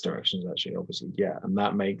 6 directions actually, obviously. Yeah, and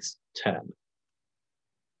that makes 10.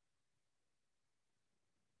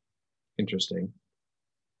 Interesting.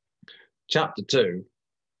 Chapter 2,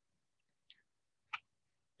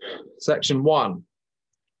 section 1.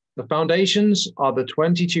 The foundations are the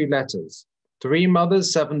 22 letters, 3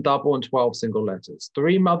 mothers, 7 double, and 12 single letters.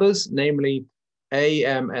 3 mothers, namely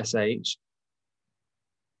AMSH.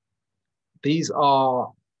 These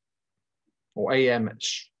are, or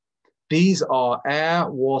AMH. These are air,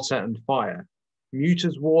 water, and fire. Mute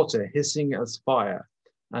as water, hissing as fire,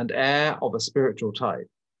 and air of a spiritual type.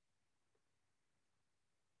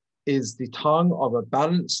 Is the tongue of a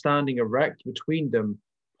balance standing erect between them,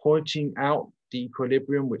 pointing out the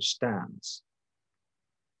equilibrium which stands.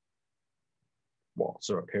 What,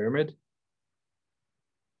 so a pyramid?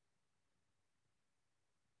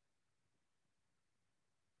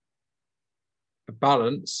 A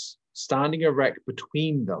balance standing erect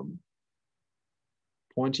between them,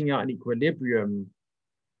 pointing out an equilibrium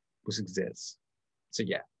which exists. So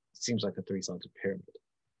yeah, it seems like a 3-sided pyramid.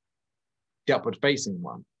 The upward facing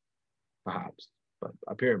one, perhaps, but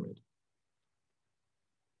a pyramid.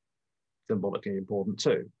 Symbolically important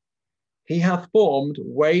too. He hath formed,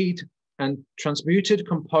 weighed, and transmuted,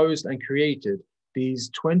 composed, and created these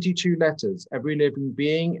 22 letters, every living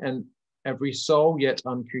being and every soul yet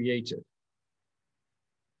uncreated.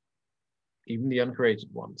 Even the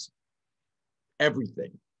uncreated ones.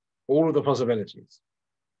 Everything. All of the possibilities.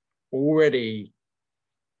 Already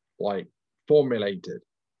like formulated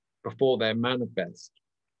before they're manifest.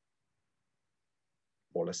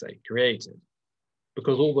 Or let's say created.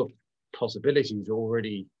 Because all the possibilities are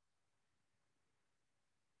already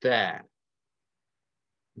there.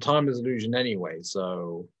 Time is illusion anyway,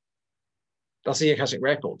 so that's the Akashic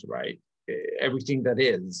record, right? Everything that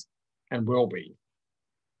is and will be,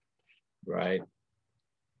 right?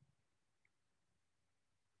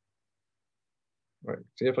 Right,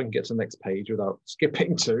 see if I can get to the next page without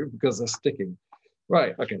skipping to, because they're sticking.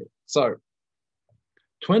 Right, okay, so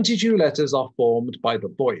 22 letters are formed by the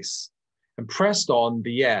voice and pressed on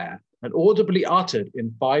the air and audibly uttered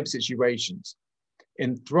in 5 situations.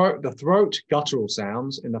 In the throat, guttural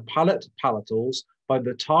sounds, in the palate, palatals, by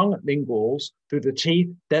the tongue, linguals, through the teeth,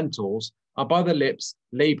 dentals, and by the lips,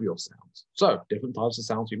 labial sounds. So different types of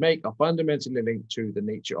sounds we make are fundamentally linked to the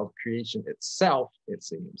nature of creation itself, it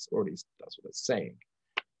seems, or at least that's what it's saying.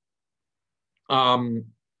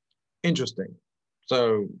 Interesting.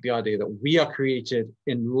 So the idea that we are created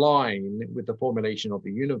in line with the formulation of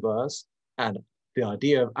the universe, and the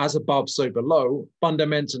idea of as above, so below,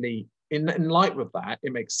 fundamentally in light with that,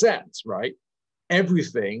 it makes sense, right?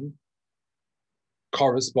 Everything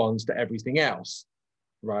corresponds to everything else,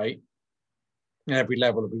 right? At every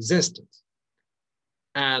level of existence.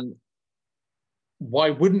 And why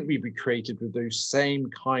wouldn't we be created with those same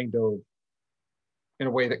kind of, in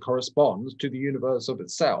a way that corresponds to the universe of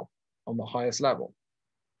itself on the highest level?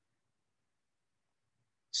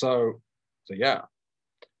 So yeah.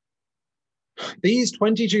 These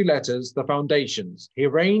 22 letters, the foundations, he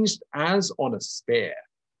arranged as on a sphere,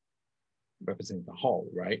 representing the whole,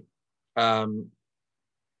 right? And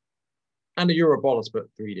a Eurobolus,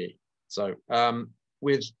 but 3D. So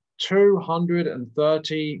with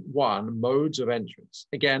 231 modes of entrance.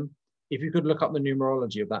 Again, if you could look up the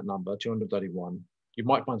numerology of that number, 231, you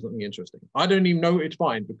might find something interesting. I don't even know it's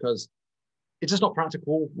fine because it's just not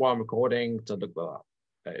practical while I'm recording to look that up.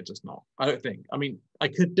 It's just not. I don't think. I mean, I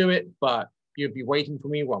could do it, but you'd be waiting for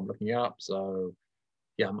me while I'm looking it up. So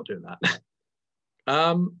yeah, I'm not doing that.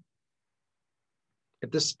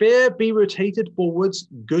 If the sphere be rotated forwards,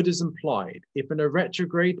 good is implied. If in a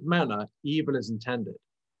retrograde manner, evil is intended.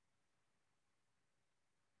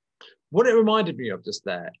 what it reminded me of just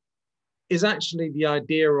there is actually the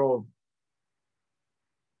idea of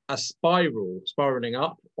a spiral, spiraling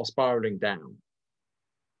up or spiraling down,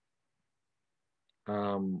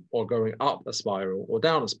 or going up a spiral or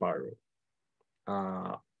down a spiral,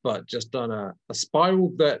 but just on a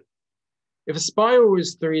spiral that, if a spiral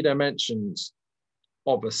is 3 dimensions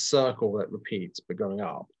of a circle that repeats but going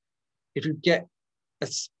up, if you get a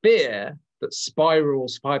sphere that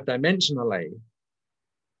spirals 5-dimensionally,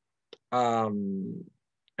 and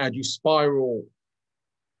you spiral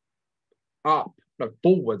up, no,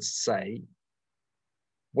 forwards, say,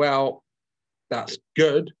 well, that's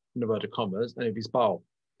good, in inverted commas. And if you spiral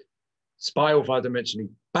 5-dimensionally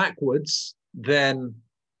backwards, then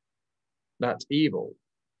that's evil.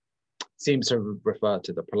 Seems to refer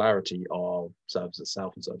to the polarity of service to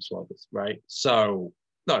self and service to others, right? So,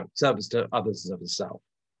 no, service to others and service to self.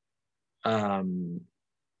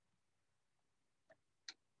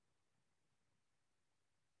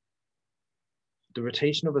 The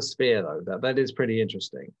rotation of a sphere, though, that is pretty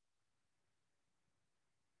interesting.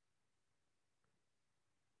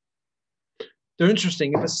 They're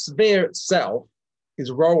interesting. If a sphere itself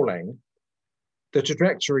is rolling, the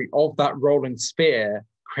trajectory of that rolling sphere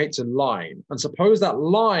creates a line. And suppose that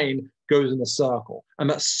line goes in a circle. And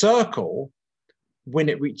that circle, when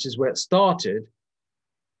it reaches where it started,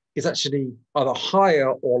 is actually either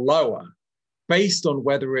higher or lower based on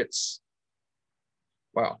whether it's,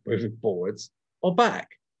 well, moving forwards or back.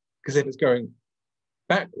 Because if it's going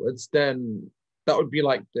backwards, then that would be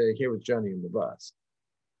like the hero's journey in reverse.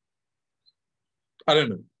 I don't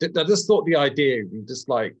know. I just thought the idea, you just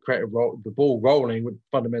like create the ball rolling would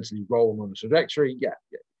fundamentally roll on the trajectory. Yeah.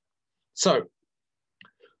 So,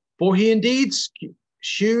 for he indeed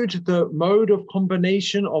shewed the mode of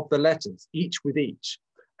combination of the letters, each with each,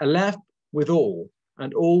 aleph with all,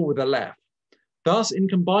 and all with aleph. Thus, in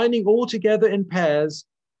combining all together in pairs,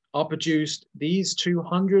 are produced these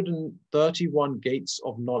 231 gates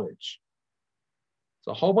of knowledge.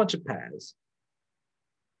 So a whole bunch of pairs,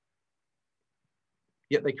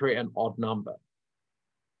 yet they create an odd number.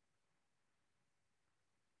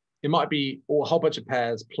 It might be a whole bunch of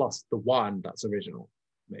pairs plus the one that's original,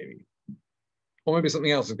 maybe. Or maybe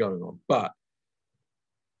something else is going on. But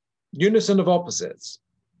unison of opposites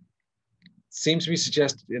seems to be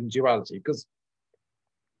suggested in duality, because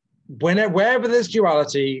wherever there's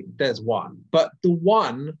duality, there's one. But the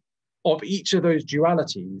one of each of those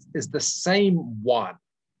dualities is the same one,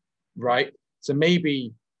 right? So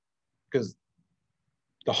maybe because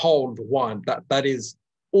the whole, the one, that is,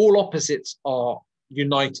 all opposites are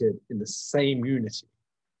united in the same unity,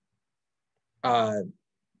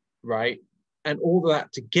 right? And all of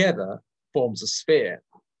that together forms a sphere.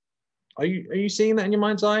 Are you seeing that in your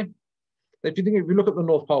mind's eye? If you look at the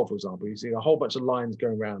North Pole, for example, you see a whole bunch of lines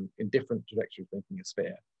going around in different trajectories, making a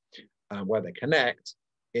sphere. And where they connect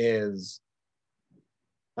is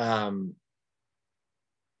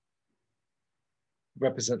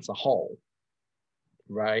represents a whole,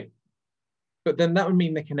 right? But then that would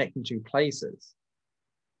mean they connect in 2 places.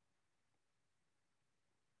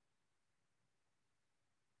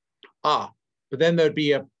 But then there'd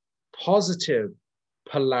be a positive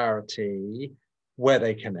polarity where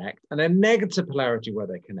they connect and a negative polarity where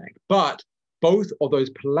they connect. But both of those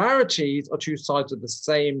polarities are 2 sides of the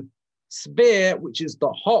same sphere, which is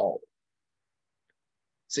the whole.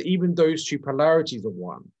 So even those 2 polarities are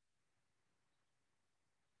one.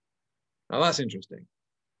 Now that's interesting.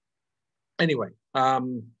 Anyway,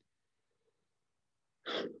 and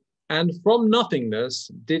from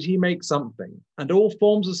nothingness did he make something, and all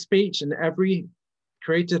forms of speech and every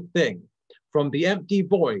created thing. From the empty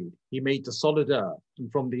void, he made the solid earth,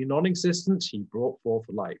 and from the non-existent, he brought forth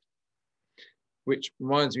light. Which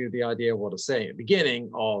reminds me of the idea of what I was saying at the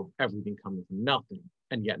beginning of everything coming from nothing,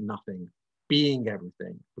 and yet nothing being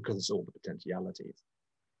everything, because it's all the potentialities.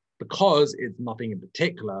 Because it's nothing in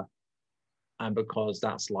particular, and because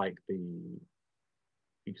that's like you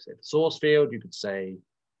could say the source field, you could say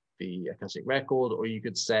the Akashic record, or you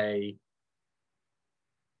could say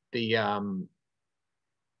the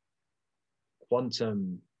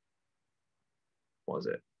quantum, what is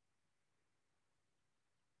it?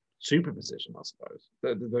 Superposition, I suppose.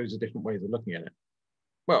 Those are different ways of looking at it.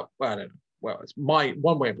 Well, I don't know. Well, it's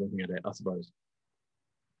one way of looking at it, I suppose.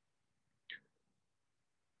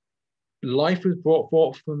 Life was brought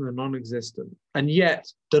forth from the non-existent, and yet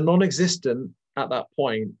the non-existent at that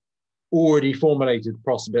point already formulated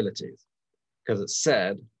possibilities, because it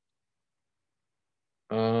said,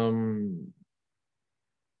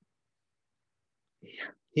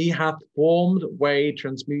 he hath formed, weighed,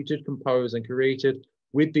 transmuted, composed, and created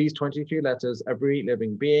with these 23 letters, every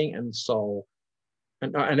living being and soul,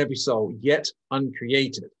 and every soul yet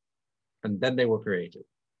uncreated. And then they were created.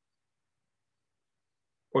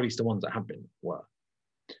 Or at least the ones that have been were.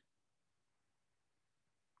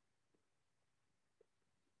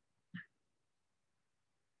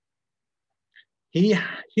 He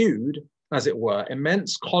hewed, as it were,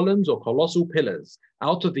 immense columns or colossal pillars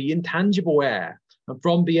out of the intangible air and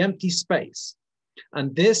from the empty space.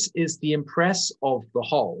 And this is the impress of the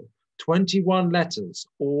whole, 21 letters,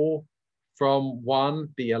 all from one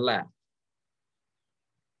the Aleph.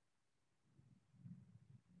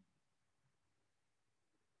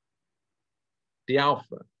 The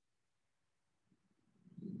Alpha.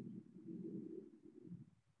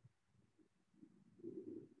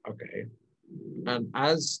 Okay. And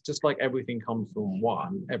as just like everything comes from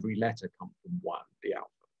one, every letter comes from one, the Alpha.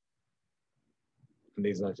 And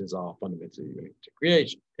these letters are fundamentally linked to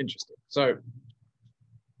creation. Interesting. So,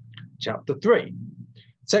 chapter 3,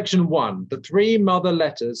 section 1. The three mother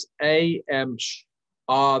letters A, M, Sh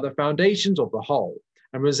are the foundations of the whole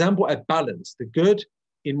and resemble a balance, the good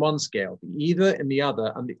in one scale, the either in the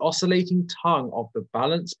other, and the oscillating tongue of the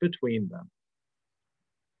balance between them.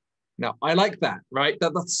 Now, I like that, right?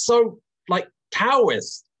 That's so like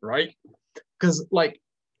Taoist, right? Because like,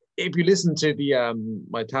 if you listen to the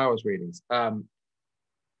my Taoist readings, and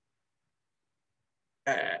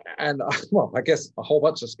well, I guess a whole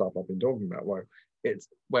bunch of stuff I've been talking about where it's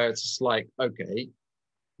just like, okay,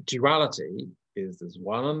 duality is there's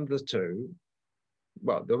one and the two.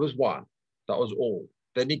 Well, there was one, that was all.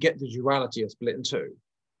 Then you get the duality of split in two,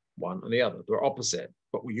 one and the other. They're opposite,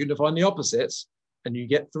 but we unify the opposites and you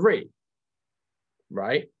get three,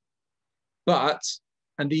 right? But,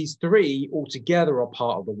 and these three altogether are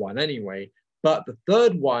part of the one anyway, but the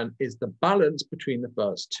third one is the balance between the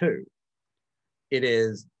first two. It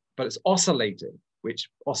is, but it's oscillating, which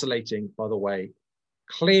oscillating, by the way,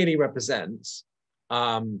 clearly represents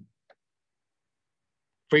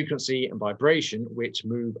frequency and vibration, which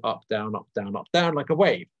move up, down, like a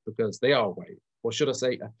wave, because they are a wave, or should I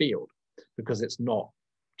say a field, because it's not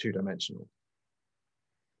two-dimensional.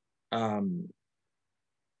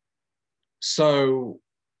 So,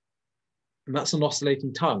 and that's an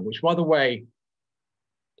oscillating tongue, which, by the way,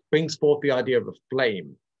 brings forth the idea of a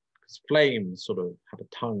flame, because flames sort of have a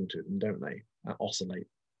tongue to them, don't they? And oscillate.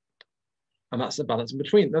 And that's the balance in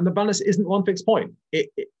between. And the balance isn't one fixed point.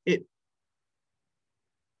 It's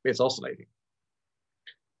oscillating.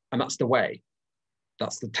 And that's the way.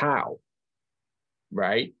 That's the Tao,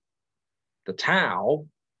 right? The Tao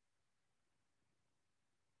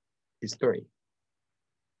is three.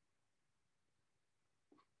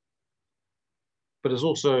 But there's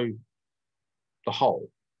also the whole.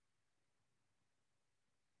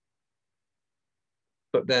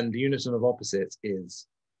 But then the unison of opposites is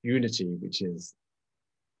unity, which is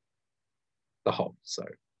the whole. So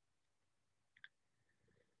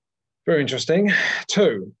very interesting.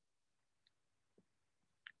 2.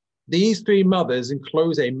 These three mothers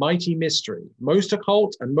enclose a mighty mystery, most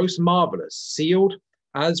occult and most marvelous, sealed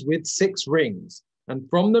as with 6 rings, and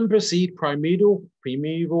from them proceed primeval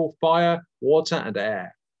fire, water, and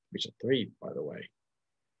air, which are 3, by the way.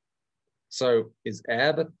 So is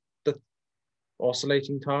air the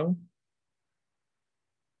oscillating tongue?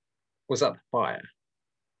 Was that the fire?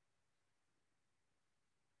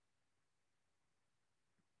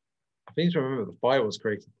 I think to remember the fire was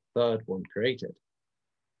created, the third one created.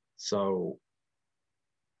 So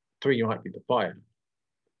 3 might be the fire.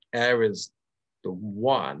 Air is the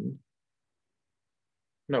 1.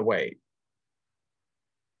 No, wait.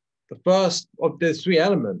 The first of there's 3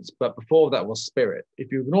 elements, but before that was spirit.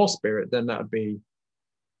 If you ignore spirit, then that would be,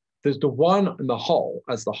 there's the 1 and the whole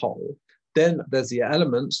as the whole. Then there's the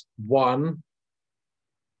elements 1,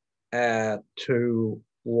 air, 2,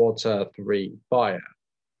 water, 3, fire.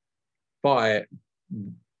 Fire,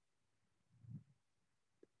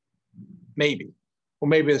 maybe, or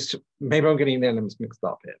maybe I'm getting the elements mixed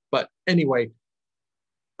up here. But anyway,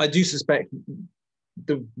 I do suspect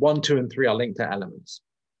the 1, 2, and 3 are linked to elements.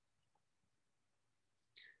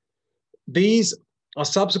 These are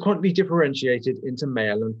subsequently differentiated into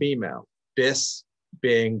male and female. This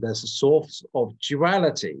being there's a source of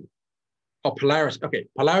duality or polarity. Okay,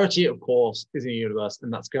 polarity, of course, is in the universe,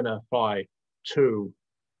 and that's going to apply to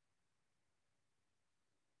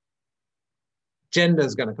gender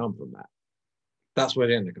is going to come from that. That's where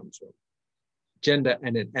gender comes from. Gender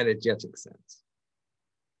in an energetic sense.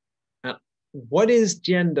 And what is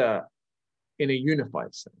gender in a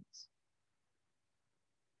unified sense?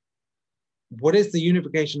 What is the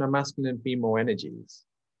unification of masculine and female energies?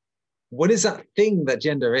 What is that thing that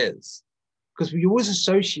gender is? because we always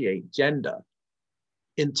associate gender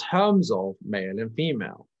in terms of male and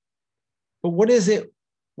female. But what is it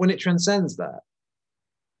when it transcends that?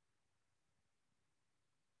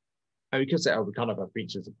 And we could say, oh, we kind of have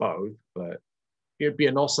features of both, but it would be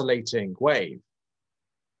an oscillating wave.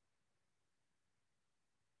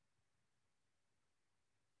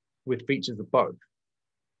 With features of both.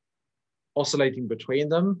 Oscillating between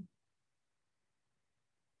them,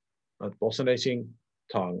 an oscillating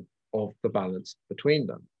tongue of the balance between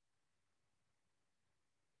them.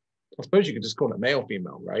 I suppose you could just call it male,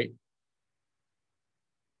 female, right?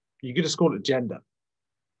 You could just call it gender.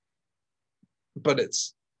 But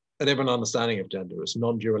it's a different understanding of gender. It's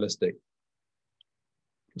non-dualistic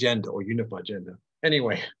gender or unified gender.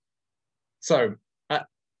 Anyway, so at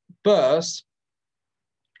first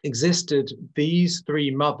existed these three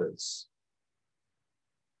mothers.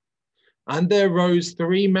 And there rose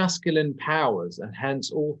three masculine powers, and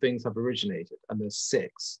hence all things have originated. And there's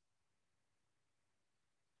six.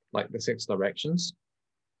 Like the six directions,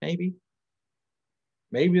 maybe.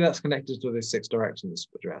 Maybe that's connected to the six directions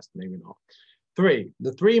addressed, maybe not. Three.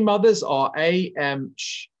 The three mothers are A, M,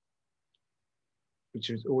 Sh, which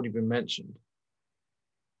has already been mentioned.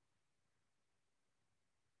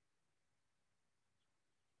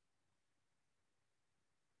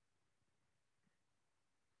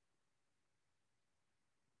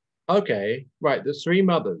 Okay, right, there's three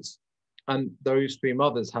mothers, and those three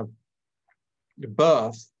mothers have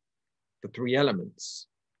birthed the three elements,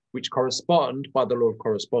 which correspond by the law of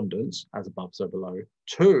correspondence, as above, so below,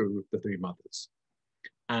 to the three mothers.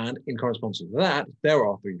 And in correspondence to that, there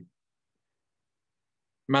are three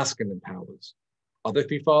masculine powers. Are there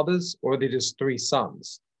three fathers, or are they just three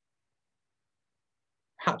sons?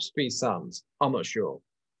 Perhaps three sons, I'm not sure.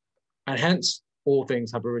 And hence, all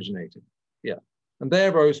things have originated. Yeah. And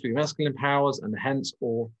there rose three masculine powers, and hence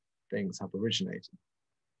all things have originated.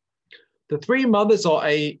 The three mothers are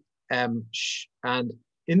A, M, Sh, and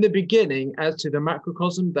in the beginning, as to the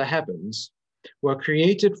macrocosm, the heavens were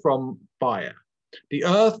created from fire, the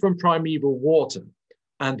earth from primeval water,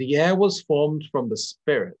 and the air was formed from the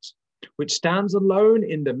spirit, which stands alone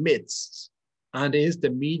in the midst and is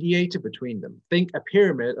the mediator between them. Think a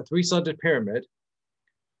pyramid, a three-sided pyramid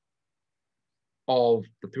of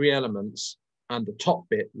the three elements, and the top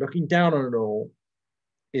bit, looking down on it all,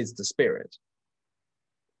 is the spirit,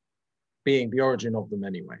 being the origin of them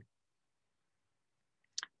anyway.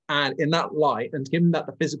 And in that light, and given that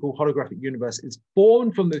the physical holographic universe is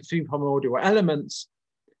formed from the two primordial elements,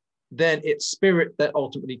 then it's spirit that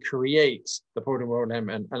ultimately creates the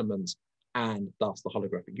primordial elements and thus the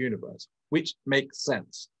holographic universe, which makes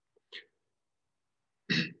sense.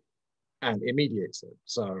 And it mediates it.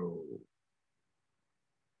 So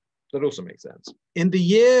that also makes sense. In the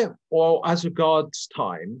year, or as regards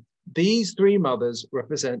time, these three mothers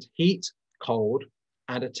represent heat, cold,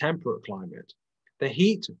 and a temperate climate. The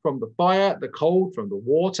heat from the fire, the cold from the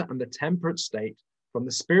water, and the temperate state from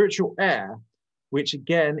the spiritual air, which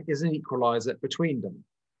again is an equalizer between them.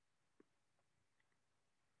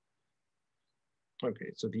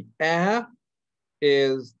 Okay, so the air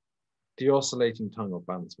is the oscillating tongue of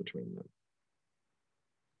balance between them.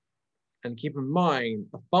 And keep in mind,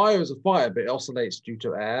 a fire is a fire, but it oscillates due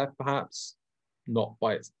to air, perhaps not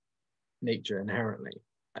by its nature inherently.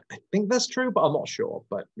 I think that's true, but I'm not sure,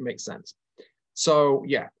 but it makes sense. So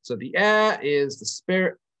yeah, so the air is the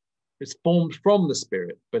spirit, it's formed from the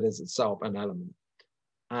spirit, but is itself an element,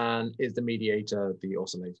 and is the mediator, the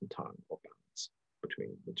oscillating tongue of balance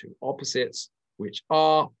between the two opposites, which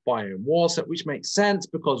are fire and water, which makes sense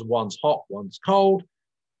because one's hot, one's cold.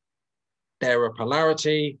 They're a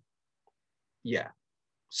polarity. Yeah.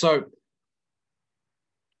 So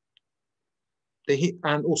the heat,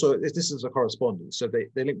 and also this is a correspondence. So they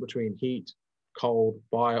link between heat, cold,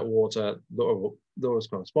 fire, water, laws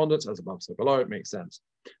correspondence, as above, so below. It makes sense.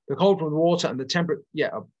 The cold from the water and the temperate, yeah,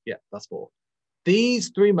 that's four. These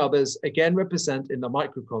three mothers again represent in the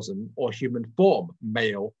microcosm or human form,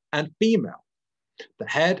 male and female, the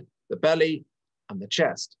head, the belly, and the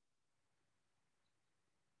chest.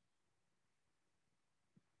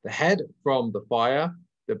 The head from the fire,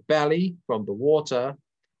 the belly from the water,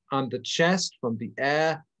 and the chest from the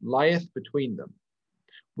air lieth between them,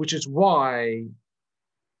 which is why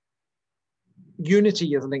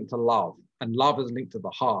unity is linked to love, and love is linked to the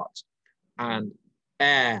heart, and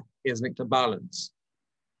air is linked to balance,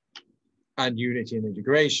 and unity and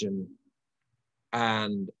integration,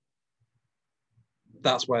 and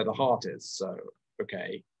that's where the heart is. So,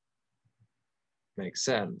 okay, makes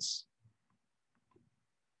sense.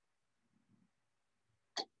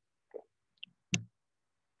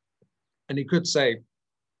 And you could say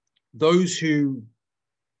those who,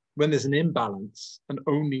 when there's an imbalance and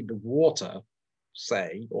only the water,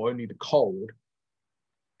 say, or only the cold,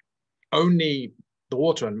 only the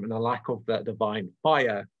water and a lack of that divine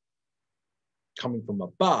fire coming from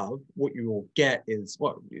above, what you will get is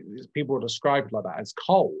what people describe like that as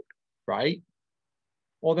cold, right?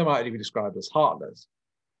 Or they might even be described as heartless.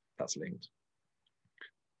 That's linked,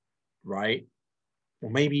 right? Or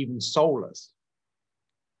maybe even soulless.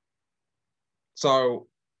 So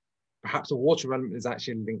perhaps the water element is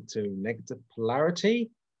actually linked to negative polarity,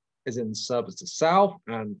 as in service to self,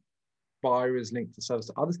 and fire is linked to service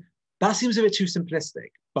to others. That seems a bit too simplistic,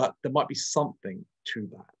 but there might be something to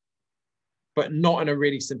that, but not in a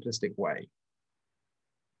really simplistic way.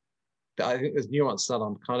 I think there's nuance that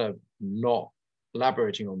I'm kind of not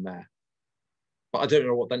elaborating on there, but I don't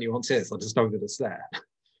know what that nuance is. I just know that it's there.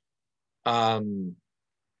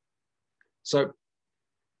 So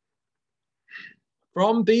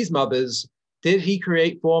from these mothers did he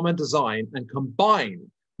create, form, and design, and combine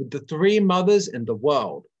with the three mothers in the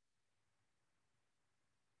world.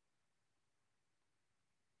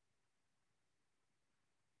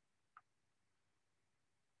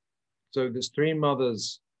 So there's three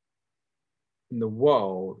mothers in the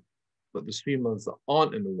world, but there's three mothers that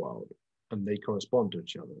aren't in the world, and they correspond to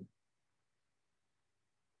each other.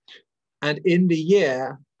 And in the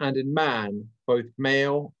year and in man, both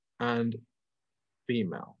male and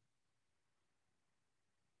female.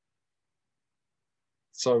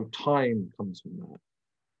 So time comes from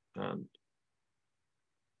that.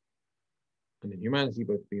 And in humanity,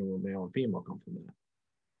 both male and female come from that.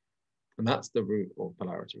 And that's the root of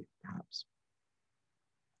polarity, perhaps.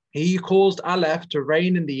 He caused Aleph to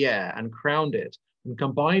reign in the air and crowned it, and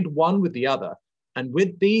combined one with the other. And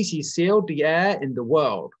with these he sealed the air in the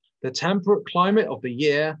world, the temperate climate of the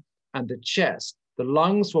year, and the chest, the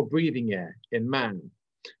lungs for breathing air in man.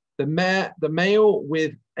 The male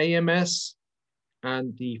with AMS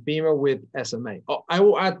and the female with SMA. Oh, I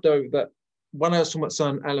will add though that when I was talking about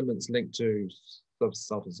certain elements linked to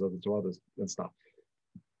self and service to others and stuff,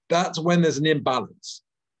 that's when there's an imbalance,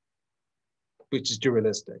 which is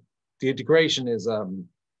dualistic. The integration is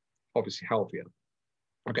obviously healthier.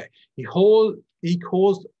 Okay, he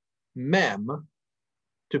caused Mem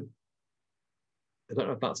to, I don't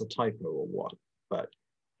know if that's a typo or what, but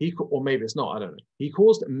or maybe it's not, I don't know. He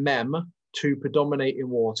caused Mem to predominate in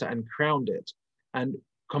water and crowned it, and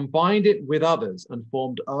combined it with others, and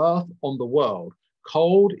formed earth on the world,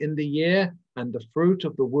 cold in the year, and the fruit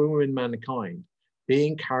of the womb in mankind,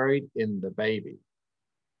 being carried in the baby.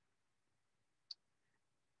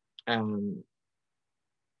 And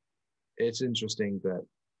it's interesting that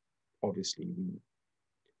obviously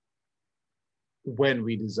when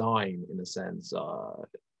we design, in a sense, the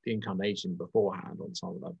incarnation beforehand on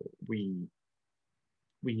some level, we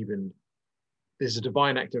even, there's a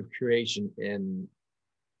divine act of creation in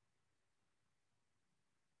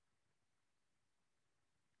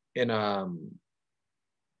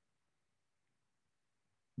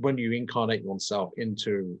when you incarnate oneself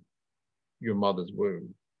into your mother's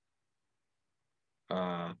womb.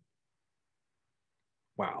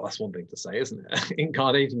 Wow, that's one thing to say, isn't it?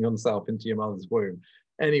 Incarnating yourself into your mother's womb.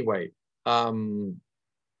 Anyway, okay.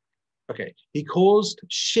 He caused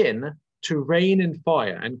Shin to reign in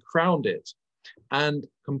fire and crowned it, and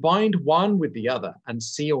combined one with the other and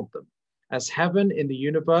sealed them, as heaven in the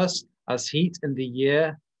universe, as heat in the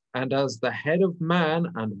year, and as the head of man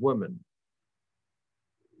and woman.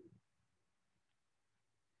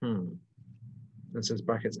 It says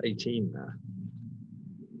brackets 18 there.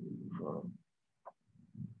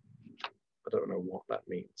 I don't know what that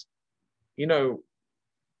means. You know,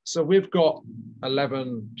 so we've got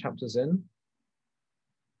 11 chapters in.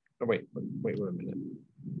 Oh, wait a minute.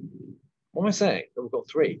 What am I saying? We've got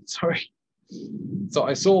 3, sorry. So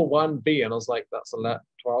I saw 1B and I was like, that's 11,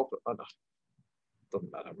 12. Oh, no.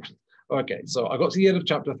 Doesn't matter. Okay, so I got to the end of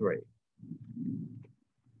chapter 3.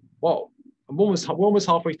 Whoa, we're almost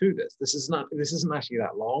halfway through this. This isn't actually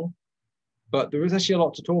that long, but there is actually a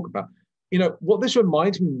lot to talk about. You know, what this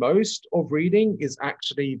reminds me most of reading is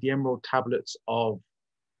actually the Emerald Tablets of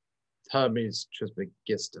Hermes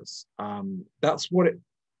Trismegistus. That's what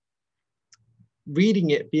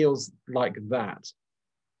reading it feels like that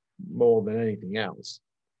more than anything else.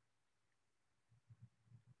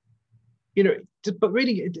 You know, but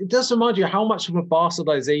really, it does remind you how much of a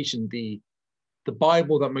bastardization the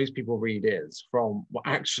Bible that most people read is from the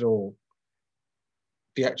actual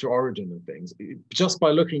origin of things, just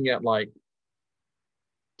by looking at like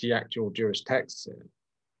the actual Jewish texts here.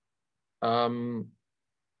 Well,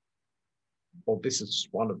 this is just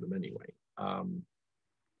one of them anyway.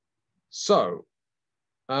 So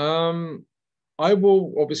I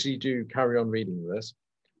will obviously carry on reading this.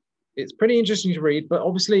 It's pretty interesting to read, but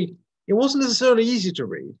obviously it wasn't necessarily easy to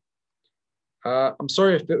read. I'm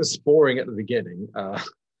sorry if it was boring at the beginning.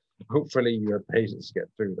 Hopefully you have patience to get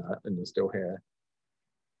through that and you're still here.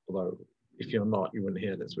 Although if you're not, you wouldn't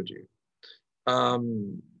hear this, would you?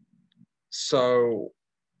 And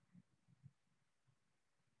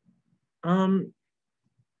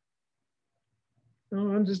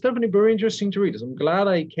it's definitely very interesting to read. I'm glad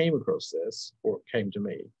I came across this, or it came to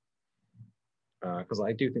me, because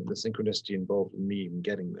I do think the synchronicity involved in me even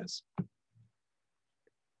getting this.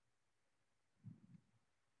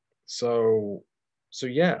 So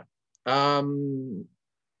yeah. I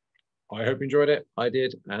hope you enjoyed it. I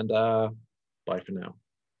did, and bye for now.